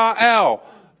to Yael,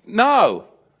 no,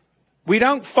 we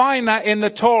don't find that in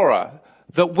the Torah,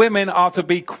 that women are to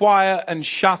be quiet and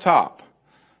shut up.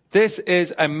 This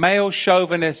is a male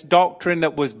chauvinist doctrine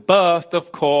that was birthed,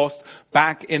 of course,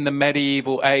 back in the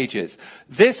medieval ages.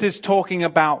 This is talking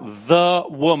about the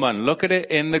woman. Look at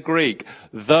it in the Greek.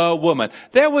 The woman.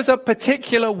 There was a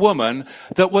particular woman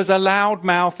that was a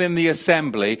loudmouth in the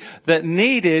assembly that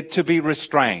needed to be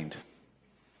restrained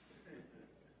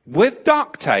with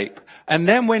duct tape. And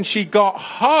then when she got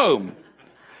home,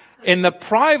 in the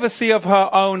privacy of her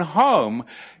own home,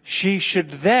 she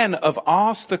should then have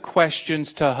asked the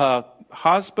questions to her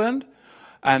husband,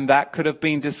 and that could have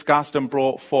been discussed and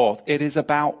brought forth. It is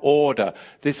about order.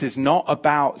 This is not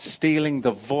about stealing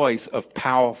the voice of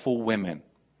powerful women.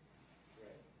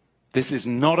 This is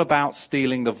not about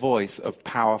stealing the voice of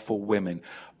powerful women.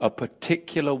 A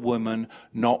particular woman,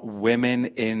 not women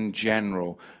in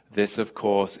general. This, of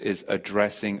course, is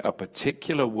addressing a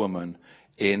particular woman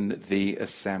in the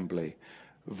assembly.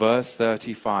 Verse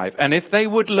 35, and if they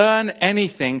would learn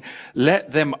anything,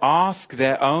 let them ask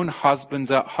their own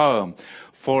husbands at home.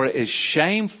 For it is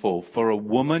shameful for a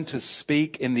woman to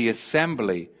speak in the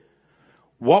assembly.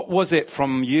 What was it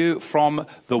from you, from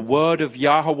the word of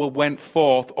Yahweh went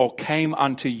forth, or came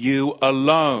unto you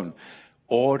alone?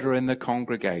 Order in the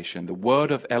congregation. The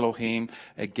word of Elohim,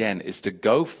 again, is to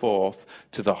go forth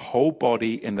to the whole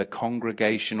body in the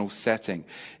congregational setting.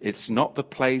 It's not the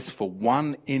place for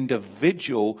one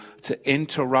individual to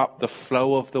interrupt the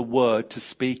flow of the word to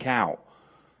speak out.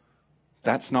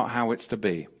 That's not how it's to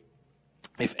be.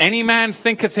 If any man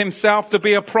thinketh himself to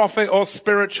be a prophet or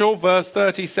spiritual, verse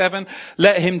 37,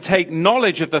 let him take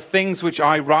knowledge of the things which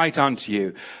I write unto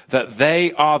you, that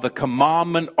they are the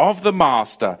commandment of the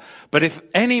master. But if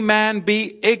any man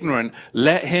be ignorant,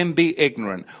 let him be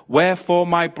ignorant. Wherefore,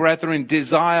 my brethren,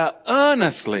 desire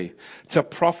earnestly to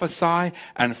prophesy,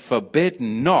 and forbid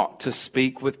not to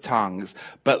speak with tongues,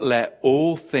 but let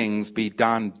all things be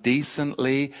done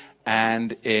decently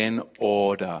and in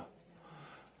order.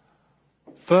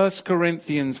 1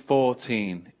 Corinthians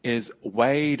 14 is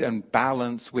weighed and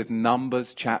balanced with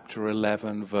Numbers chapter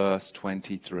 11, verse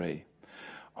 23.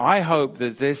 I hope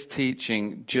that this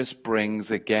teaching just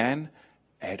brings, again,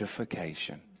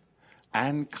 edification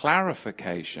and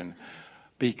clarification.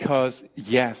 Because,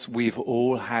 yes, we've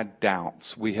all had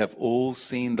doubts. We have all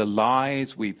seen the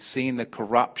lies. We've seen the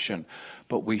corruption.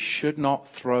 But we should not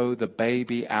throw the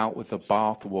baby out with the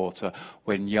bathwater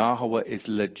when Yahweh is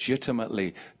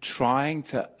legitimately trying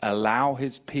to allow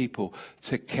his people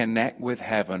to connect with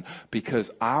heaven.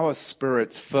 Because our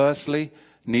spirits, firstly,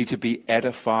 need to be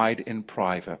edified in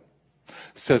private,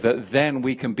 so that then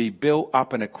we can be built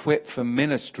up and equipped for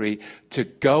ministry to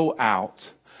go out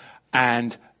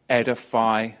and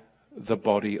edify the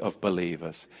body of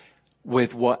believers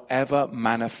with whatever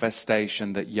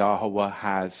manifestation that Yahweh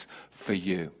has for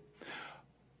you.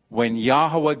 When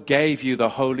Yahweh gave you the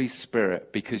Holy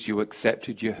Spirit because you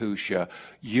accepted Yahushua,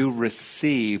 you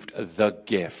received the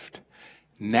gift.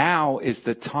 Now is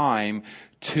the time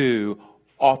to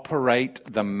operate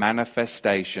the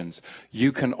manifestations.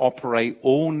 You can operate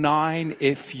all 9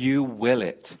 if you will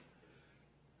it.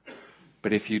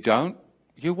 But if you don't,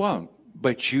 you won't.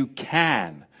 But you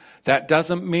can. That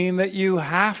doesn't mean that you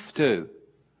have to.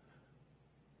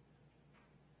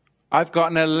 I've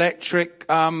got an electric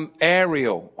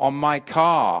aerial on my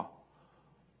car.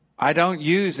 I don't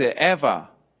use it ever.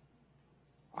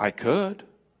 I could.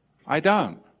 I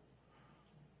don't.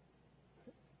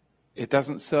 It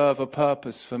doesn't serve a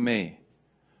purpose for me.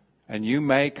 And you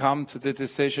may come to the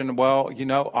decision, well,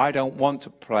 I don't want to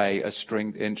play a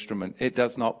stringed instrument. It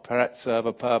does not serve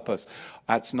a purpose.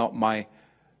 That's not my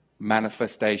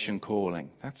manifestation calling.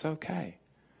 That's okay.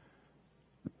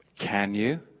 Can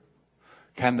you?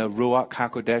 Can the Ruach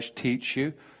HaKodesh teach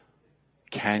you?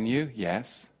 Can you?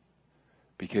 Yes.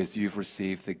 Because you've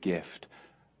received the gift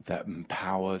that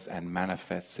empowers and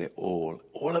manifests it all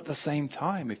at the same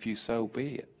time, if you so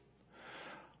be it.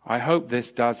 I hope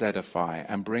this does edify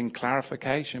and bring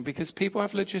clarification, because people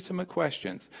have legitimate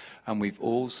questions, and we've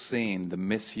all seen the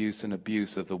misuse and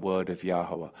abuse of the word of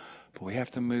Yahweh. But we have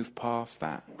to move past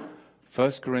that.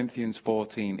 1 Corinthians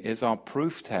 14 is our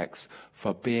proof text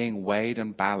for being weighed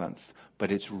and balanced,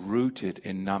 but it's rooted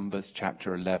in Numbers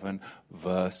chapter 11,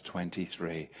 verse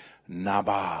 23.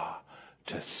 Nabah,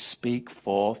 to speak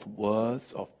forth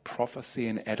words of prophecy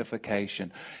and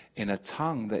edification in a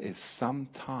tongue that is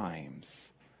sometimes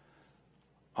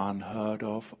unheard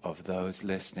of those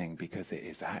listening, because it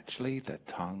is actually the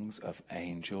tongues of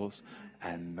angels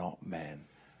and not men,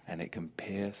 and it can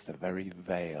pierce the very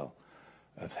veil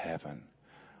of heaven.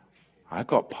 I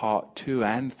got part 2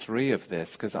 and 3 of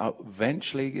this, because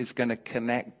eventually is going to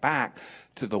connect back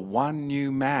to the one new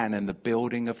man and the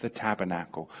building of the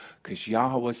tabernacle, because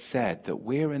Yahweh said that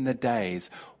we're in the days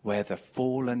where the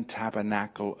fallen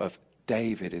tabernacle of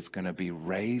David is going to be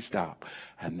raised up,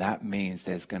 and that means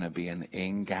there's going to be an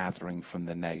ingathering from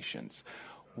the nations.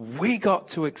 We got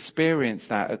to experience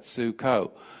that at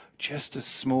Sukkot, just a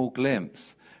small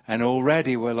glimpse, and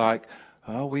already we're like,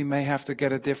 oh, we may have to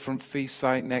get a different feast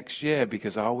site next year,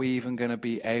 because are we even going to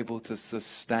be able to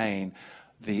sustain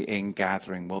the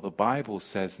ingathering? Well, the Bible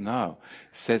says no.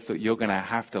 It says that you're going to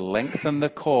have to lengthen the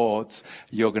cords.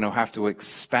 You're going to have to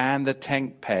expand the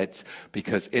tent pegs,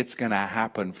 because it's going to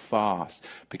happen fast.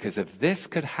 Because if this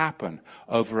could happen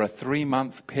over a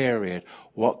 3-month period,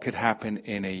 what could happen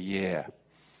in a year?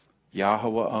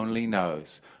 Yahweh only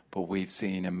knows. But we've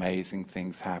seen amazing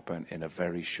things happen in a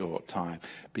very short time,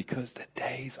 because the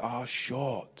days are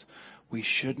short. We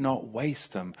should not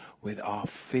waste them with our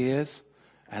fears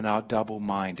and our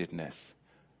double-mindedness.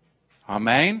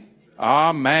 Amen?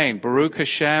 Amen. Baruch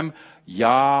Hashem,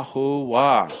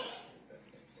 Yahuwah.